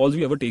wisest calls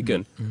we ever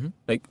taken.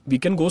 Like we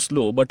can go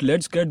slow, but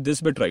let's get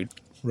this bit right.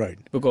 Right.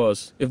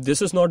 Because if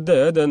this is not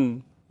there,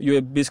 then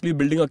you're basically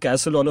building a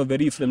castle on a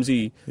very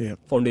flimsy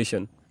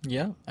foundation.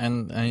 Yeah,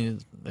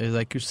 and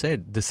like you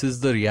said, this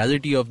is the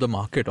reality of the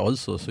market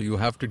also. So you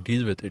have to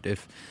deal with it.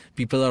 If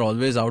people are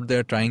always out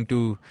there trying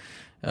to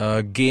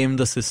game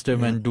the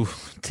system and do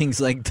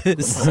things like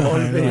this,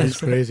 it's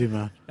crazy,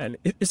 man. And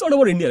it's not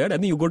about India, right? I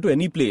think you go to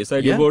any place,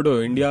 right? You go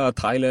to India,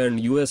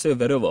 Thailand, USA,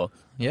 wherever.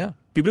 Yeah,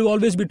 people will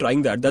always be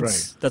trying that.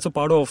 That's a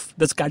part of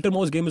that cat and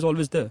mouse game is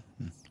always there.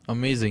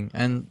 Amazing.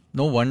 And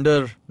no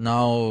wonder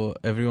now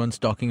everyone's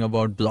talking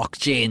about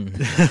blockchain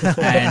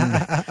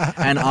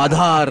and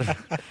Aadhaar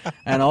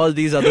and all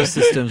these other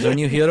systems. When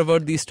you hear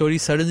about these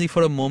stories, suddenly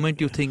for a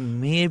moment you think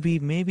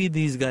maybe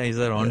these guys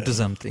are onto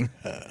something.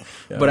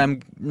 But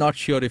I'm not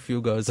sure if you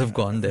guys have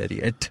gone there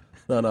yet.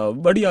 No.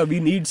 But yeah, we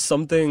need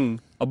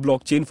something, a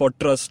blockchain for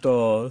trust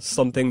or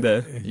something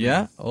there.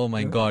 Yeah? Oh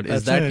my God.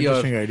 That's an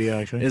interesting idea,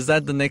 actually. Is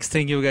that the next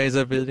thing you guys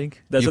are building?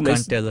 You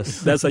can't tell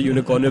us. That's a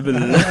unicornable.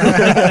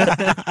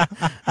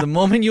 The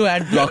moment you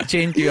add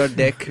blockchain to your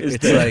deck,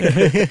 it's like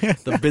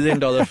the $1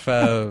 billion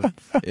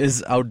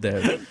is out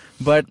there.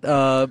 But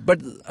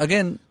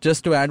again,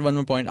 just to add one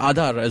more point,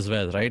 Aadhaar as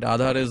well, right?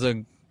 Aadhaar is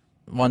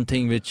one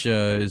thing which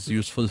is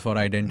useful for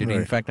identity.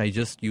 In fact, I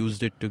just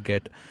used it to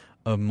get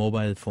a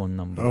mobile phone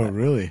number. Oh,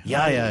 really?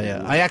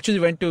 Yeah. I actually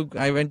went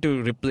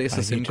to replace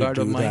a SIM card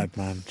of mine. That,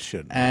 man.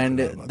 Shit, and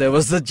there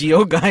was the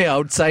Jio guy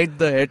outside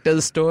the Airtel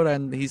store,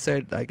 and he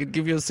said, "I can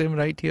give you a SIM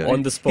right here."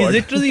 On the spot. He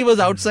literally was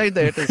outside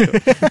the Airtel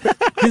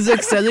store. He's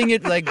like selling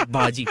it like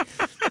bhaji.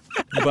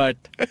 But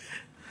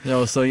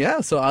so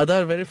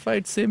Aadhaar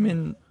verified SIM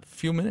in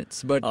few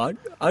minutes. But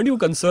aren't you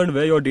concerned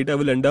where your data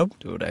will end up?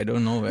 Dude, I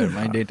don't know where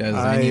my data is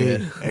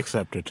anywhere. I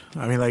accept it.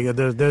 I mean, like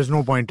there's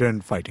no point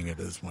in fighting it at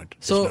this point.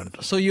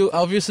 So you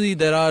obviously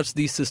there are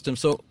these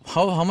systems. So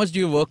how much do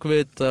you work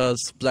with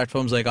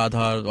platforms like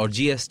Aadhaar or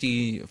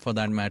GST for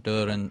that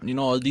matter, and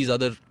all these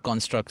other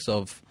constructs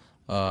of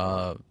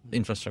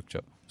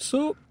infrastructure?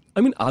 So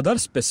I mean, Aadhaar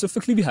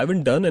specifically we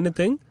haven't done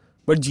anything,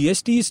 But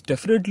GST is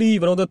definitely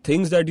one of the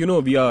things that,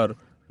 we are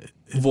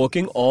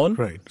working on.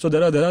 Right. So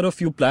there are a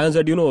few plans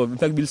that, in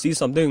fact, we'll see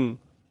something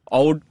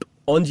out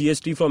on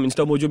GST from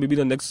InstaMojo maybe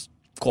the next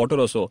quarter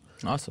or so.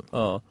 Awesome.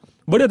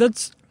 But yeah,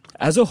 that's,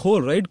 as a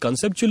whole, right,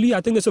 conceptually,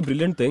 I think it's a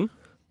brilliant thing.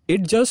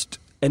 It just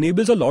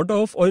enables a lot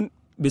of, or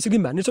basically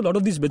manages a lot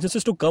of these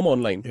businesses to come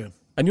online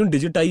and,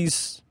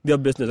 digitize their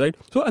business, right?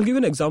 So I'll give you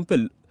an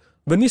example.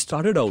 When we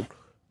started out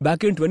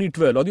back in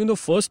 2012, or the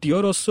first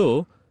year or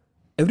so,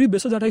 every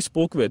business that I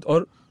spoke with,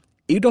 or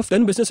 8 of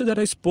 10 businesses that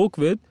I spoke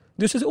with,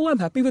 they say, oh, I'm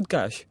happy with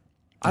cash.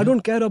 I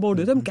don't care about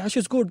this. Cash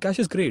is good. Cash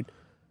is great.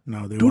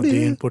 Now they want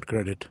the input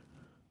credit.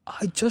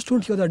 I just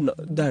don't hear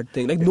that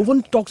thing. Like, no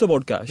one talks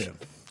about cash. Yeah.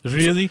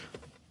 Really?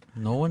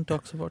 No one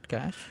talks about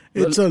cash?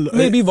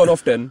 Maybe 1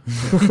 of 10.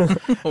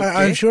 Okay.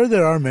 I'm sure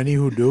there are many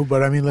who do,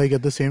 but I mean, like,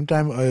 at the same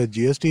time,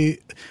 GST,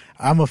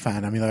 I'm a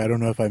fan. I mean, like, I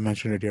don't know if I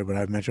mentioned it here, but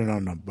I've mentioned it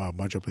on a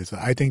bunch of places.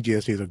 I think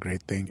GST is a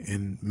great thing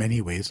in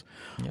many ways.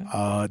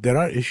 Yeah. There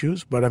are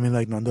issues, but I mean,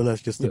 like,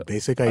 nonetheless, just the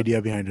basic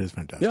idea behind it is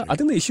fantastic. Yeah, I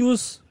think the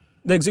issues,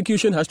 the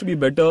execution has to be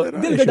better.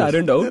 They'll get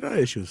ironed out. There are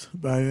issues.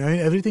 I mean,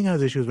 everything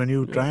has issues. When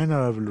you try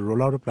and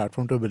roll out a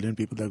platform to 1 billion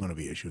people, there are going to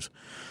be issues.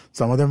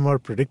 Some of them are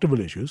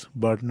predictable issues,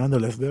 but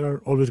nonetheless, there are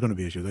always going to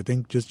be issues. I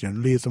think just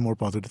generally it's a more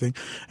positive thing.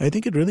 I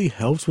think it really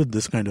helps with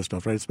this kind of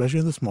stuff, right? Especially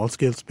in the small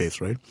scale space,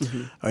 right?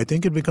 Mm-hmm. I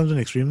think it becomes an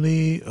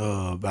extremely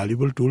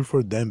valuable tool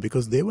for them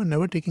because they were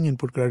never taking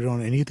input credit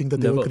on anything that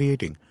they were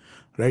creating.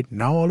 Right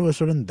now, all of a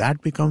sudden,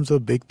 that becomes a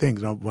big thing.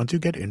 Now, once you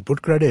get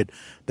input credit,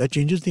 that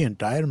changes the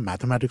entire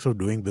mathematics of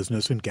doing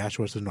business in cash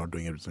versus not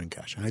doing it in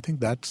cash. And I think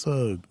that's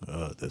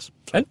this.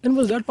 And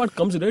once that part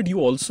comes, right, you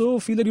also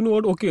feel that,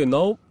 okay,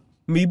 now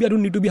maybe I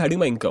don't need to be hiding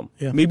my income.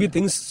 Yeah. Maybe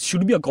things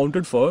should be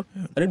accounted for,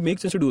 and it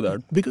makes sense to do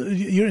that.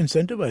 Because you're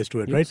incentivized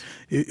to it, right?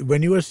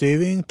 When you are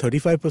saving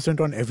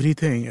 35% on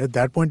everything, at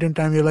that point in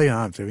time, you're like,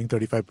 I'm saving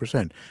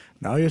 35%.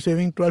 Now you're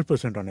saving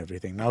 12% on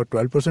everything. Now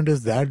 12%,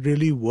 is that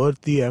really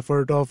worth the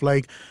effort of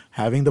like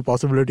having the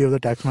possibility of the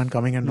taxman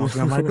coming and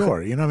knocking on my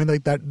door? I mean,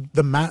 like that,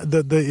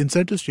 the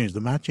incentives change,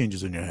 the math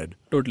changes in your head.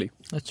 Totally.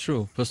 That's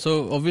true.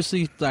 So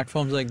obviously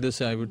platforms like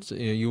this,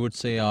 you would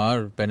say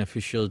are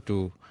beneficial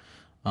to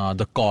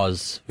the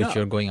cause which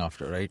you're going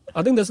after, right?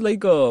 I think that's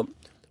like a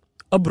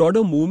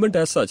broader movement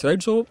as such,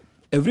 right? So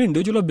every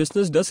individual or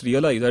business does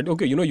realize that,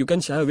 okay, you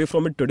can shy away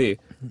from it today,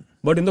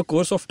 but in the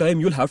course of time,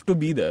 you'll have to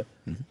be there.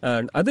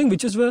 And I think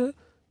which is where,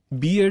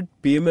 be it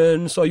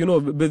payments or,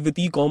 with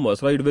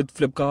e-commerce, right? With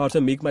Flipkart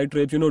and Make My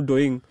Trips,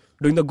 doing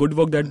the good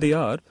work that they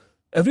are,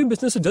 every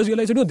business does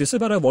realize, this is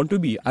where I want to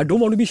be. I don't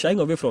want to be shying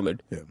away from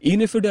it. Yeah.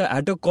 Even if it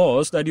at a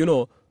cost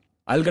that,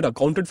 I'll get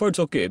accounted for, it's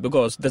okay,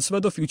 because that's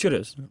where the future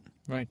is.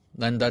 Right,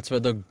 and that's where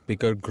the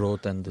bigger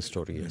growth and the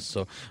story is.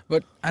 So,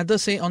 but on the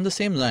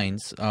same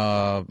lines,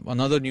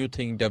 another new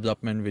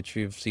development which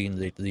we've seen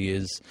lately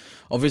is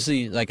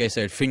obviously, like I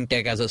said,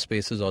 fintech as a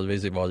space is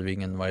always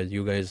evolving. And while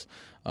you guys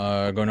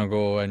are gonna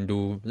go and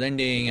do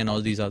lending and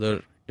all these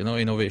other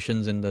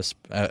innovations in this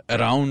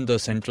around the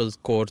central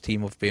core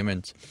theme of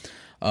payments,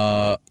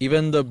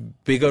 even the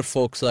bigger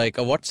folks like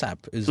a WhatsApp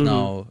is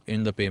now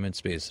in the payment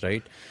space,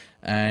 right?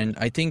 And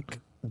I think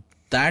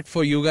that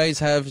for you guys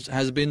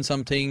has been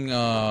something.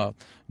 Do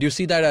you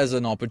see that as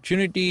an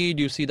opportunity?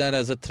 Do you see that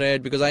as a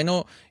threat? Because I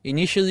know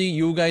initially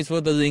you guys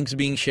were the links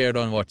being shared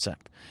on WhatsApp,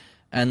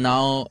 and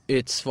now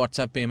it's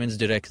WhatsApp payments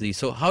directly.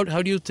 So how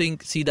do you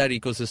see that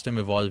ecosystem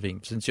evolving,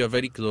 since you're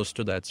very close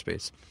to that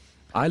space?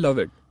 I love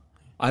it.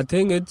 I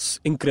think it's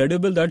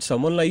incredible that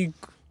someone like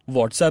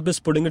WhatsApp is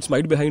putting its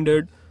might behind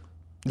it,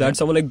 that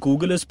someone like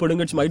Google is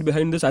putting its might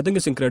behind this. I think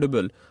it's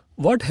incredible.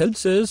 What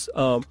helps is,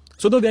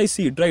 so the way I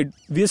see it, right,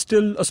 we're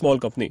still a small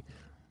company.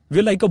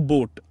 We're like a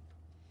boat.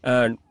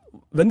 And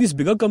when these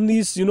bigger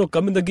companies,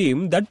 come in the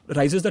game, that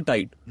rises the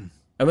tide.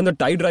 And when the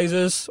tide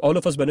rises, all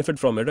of us benefit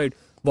from it, right?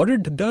 What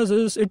it does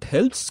is it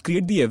helps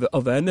create the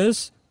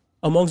awareness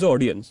amongst the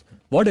audience.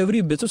 What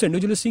every business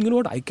individual is seeing,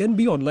 I can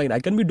be online, I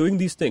can be doing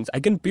these things, I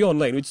can pay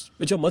online,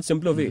 which are much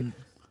simpler way.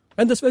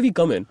 And that's where we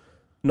come in.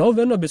 Now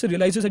when a business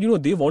realizes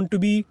that, they want to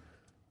be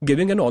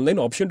giving an online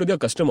option to their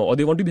customer, or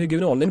they want to be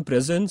given an online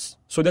presence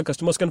so their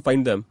customers can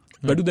find them,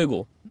 where do they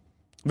go?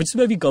 Which is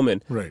where we come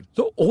in. Right.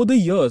 So over the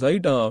years,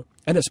 right,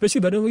 and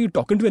especially whenever you're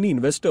talking to any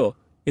investor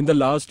in the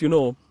last, 3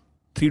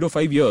 to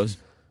 5 years,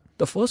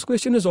 the first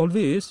question is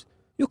always,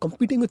 you're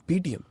competing with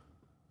Paytm.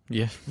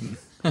 Yeah.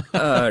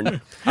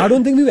 And I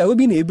don't think we've ever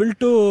been able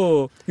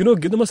to,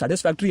 give them a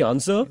satisfactory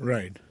answer.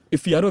 Right.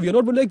 If we are or we are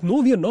not, but like,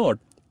 no, we are not.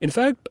 In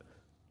fact,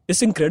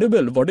 it's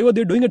incredible. Whatever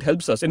they're doing, it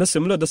helps us. In the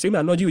same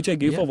analogy which I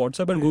gave for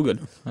WhatsApp and Google.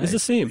 Right. It's the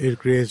same. It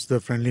creates the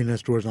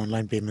friendliness towards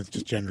online payments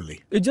just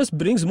generally. It just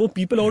brings more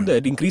people out there.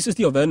 It increases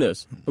the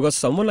awareness. Because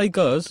someone like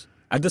us,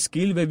 at the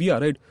scale where we are,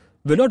 right,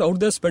 we're not out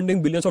there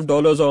spending billions of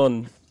dollars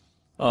on,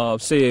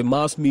 say,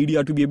 mass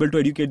media to be able to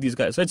educate these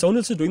guys. Right? Someone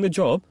else is doing the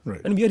job,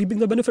 and we are reaping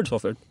the benefits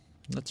of it.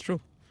 That's true.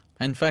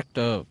 In fact,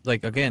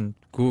 like again,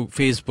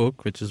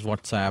 Facebook, which is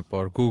WhatsApp,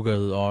 or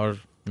Google, or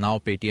now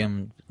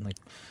Paytm, like,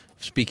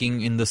 speaking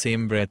in the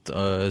same breath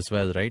as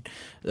well, right?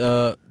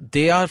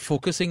 They are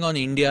focusing on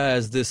India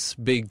as this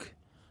big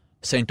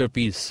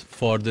centerpiece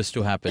for this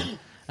to happen.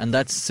 And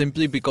that's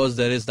simply because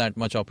there is that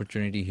much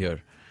opportunity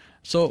here.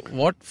 So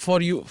what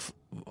for you,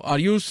 are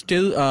you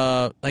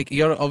still, like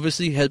you're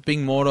obviously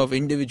helping more of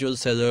individual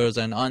sellers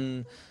and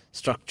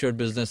unstructured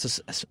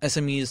businesses,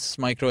 SMEs,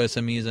 micro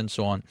SMEs and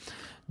so on.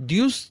 Do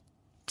you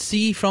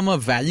see from a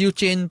value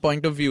chain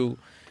point of view,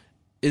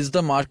 is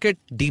the market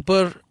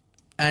deeper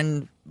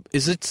and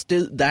is it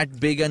still that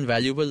big and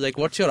valuable? Like,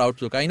 what's your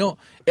outlook? I know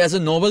as a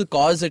noble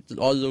cause, it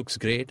all looks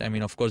great. I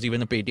mean, of course, even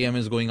the Paytm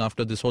is going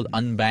after this whole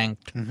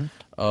unbanked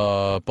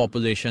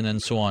population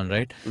and so on,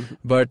 right?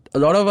 But a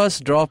lot of us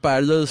draw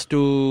parallels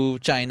to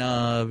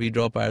China. We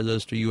draw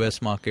parallels to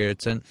US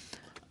markets. And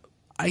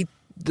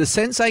the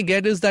sense I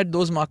get is that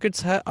those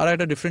markets are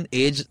at a different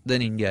age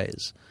than India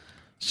is.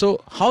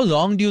 So how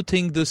long do you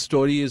think this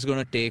story is going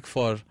to take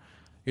for,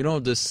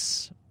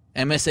 this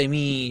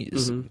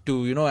MSME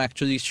to,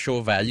 actually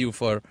show value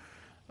for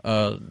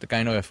the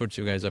kind of efforts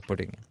you guys are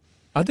putting in?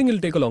 I think it'll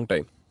take a long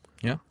time.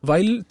 Yeah.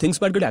 While things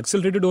might get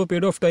accelerated over a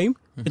period of time,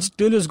 it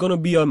still is going to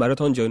be a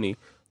marathon journey.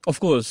 Of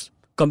course,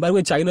 comparing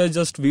with China is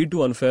just way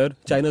too unfair.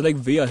 China is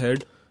like way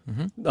ahead.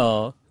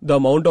 The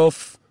amount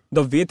of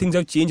the way things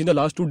have changed in the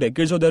last 2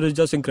 decades there is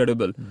just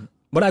incredible.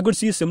 But I could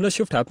see a similar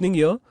shift happening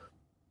here.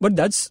 But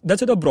that's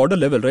at a broader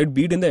level, right?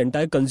 Be it in the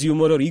entire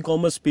consumer or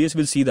e-commerce space,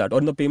 we'll see that. Or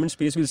in the payment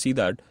space, we'll see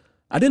that.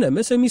 At an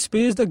MSME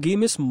space, the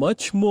game is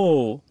much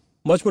more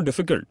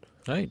difficult.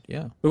 Right,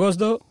 yeah. Because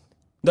the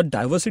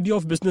diversity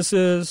of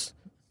businesses,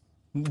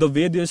 the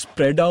way they're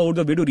spread out,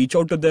 the way to reach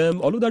out to them,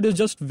 all of that is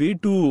just way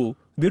too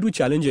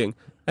challenging.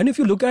 And if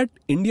you look at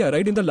India,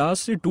 right, in the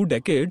last, say, 2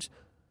 decades,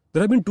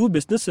 there have been 2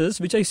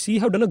 businesses which I see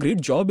have done a great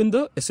job in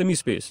the SME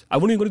space. I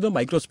won't even go to the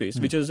micro space,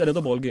 which is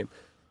another ballgame.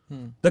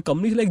 The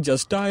companies like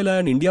Just Dial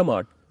and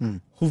IndiaMart,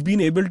 who've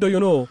been able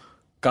to,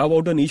 carve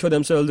out a niche for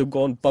themselves, they've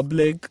gone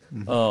public,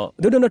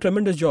 they've done a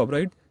tremendous job,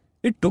 right?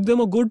 It took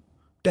them a good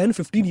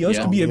 10-15 years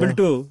to be able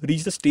to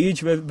reach the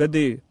stage where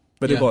they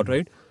got,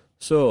 right?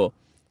 So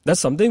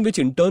that's something which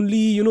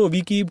internally,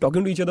 we keep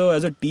talking to each other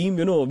as a team,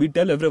 we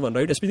tell everyone,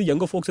 right? Especially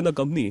younger folks in the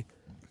company.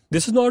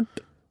 This is not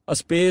a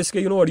space,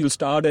 you'll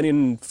start and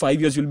in 5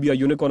 years you'll be a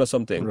unicorn or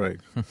something. Right.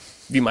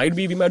 We might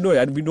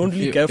not. We don't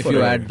really care for it. If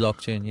you add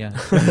blockchain, yeah.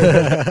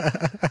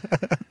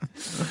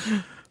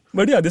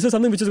 But yeah, this is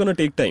something which is going to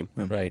take time.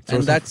 Right.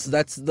 And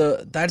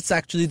that's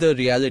actually the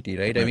reality,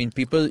 right? I mean,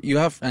 people,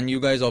 and you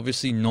guys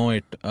obviously know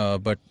it,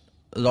 but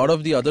a lot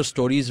of the other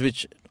stories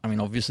which,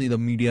 obviously the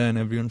media and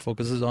everyone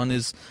focuses on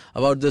is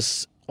about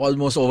this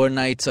almost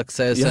overnight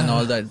success and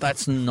all that.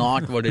 That's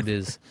not what it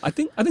is. I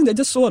think they're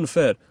just so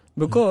unfair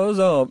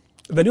because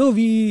whenever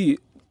we,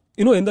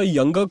 in the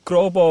younger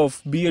crop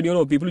of, be it,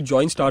 people who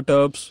join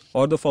startups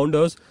or the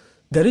founders,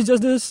 there is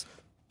just this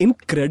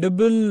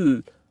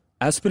incredible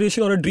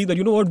aspiration or a dream that,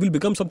 we'll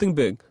become something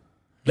big.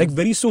 Like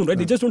very soon, right?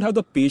 They just don't have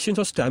the patience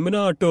or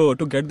stamina to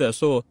get there.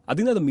 So I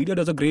think that the media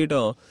does a great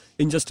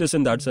injustice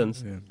in that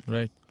sense. Yeah.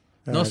 Right.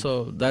 No,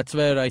 so that's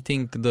where I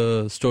think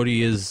the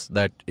story is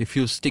that if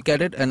you stick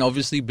at it and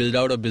obviously build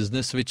out a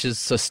business which is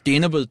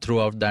sustainable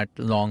throughout that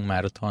long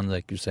marathon,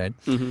 like you said,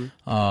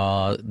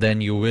 then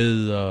you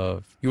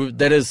will,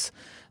 there's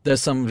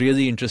some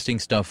really interesting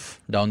stuff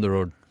down the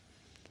road.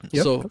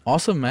 Yep. So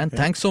awesome, man. Yeah.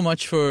 Thanks so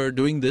much for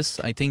doing this.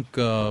 I think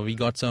we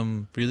got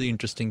some really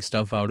interesting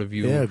stuff out of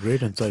you. Yeah,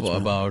 great insights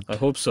about, I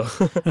hope so.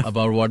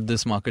 about what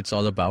this market's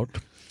all about.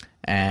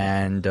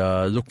 And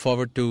look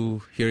forward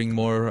to hearing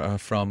more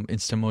from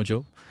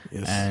InstaMojo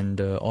and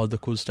all the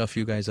cool stuff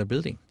you guys are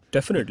building.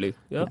 Definitely,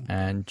 yeah.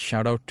 And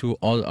shout out to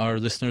all our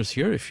listeners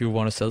here. If you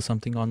want to sell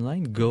something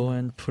online, go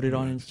and put it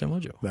on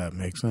InstaMojo. That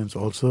makes sense.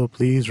 Also,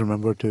 please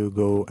remember to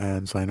go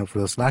and sign up for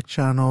the Slack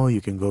channel. You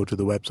can go to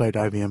the website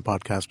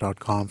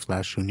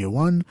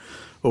ivmpodcast.com/01.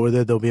 Over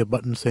there, there'll be a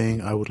button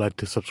saying, I would like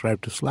to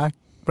subscribe to Slack.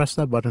 Press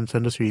that button,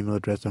 send us your email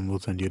address, and we'll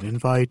send you an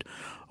invite.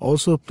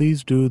 Also,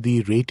 please do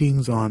the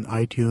ratings on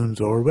iTunes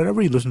or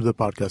wherever you listen to the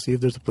podcast. See if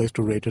there's a place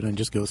to rate it and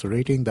just give us a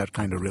rating. That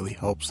kind of really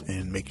helps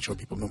in making sure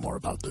people know more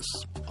about this.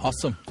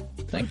 Awesome.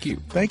 Thank you.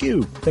 Thank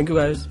you. Thank you,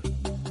 guys.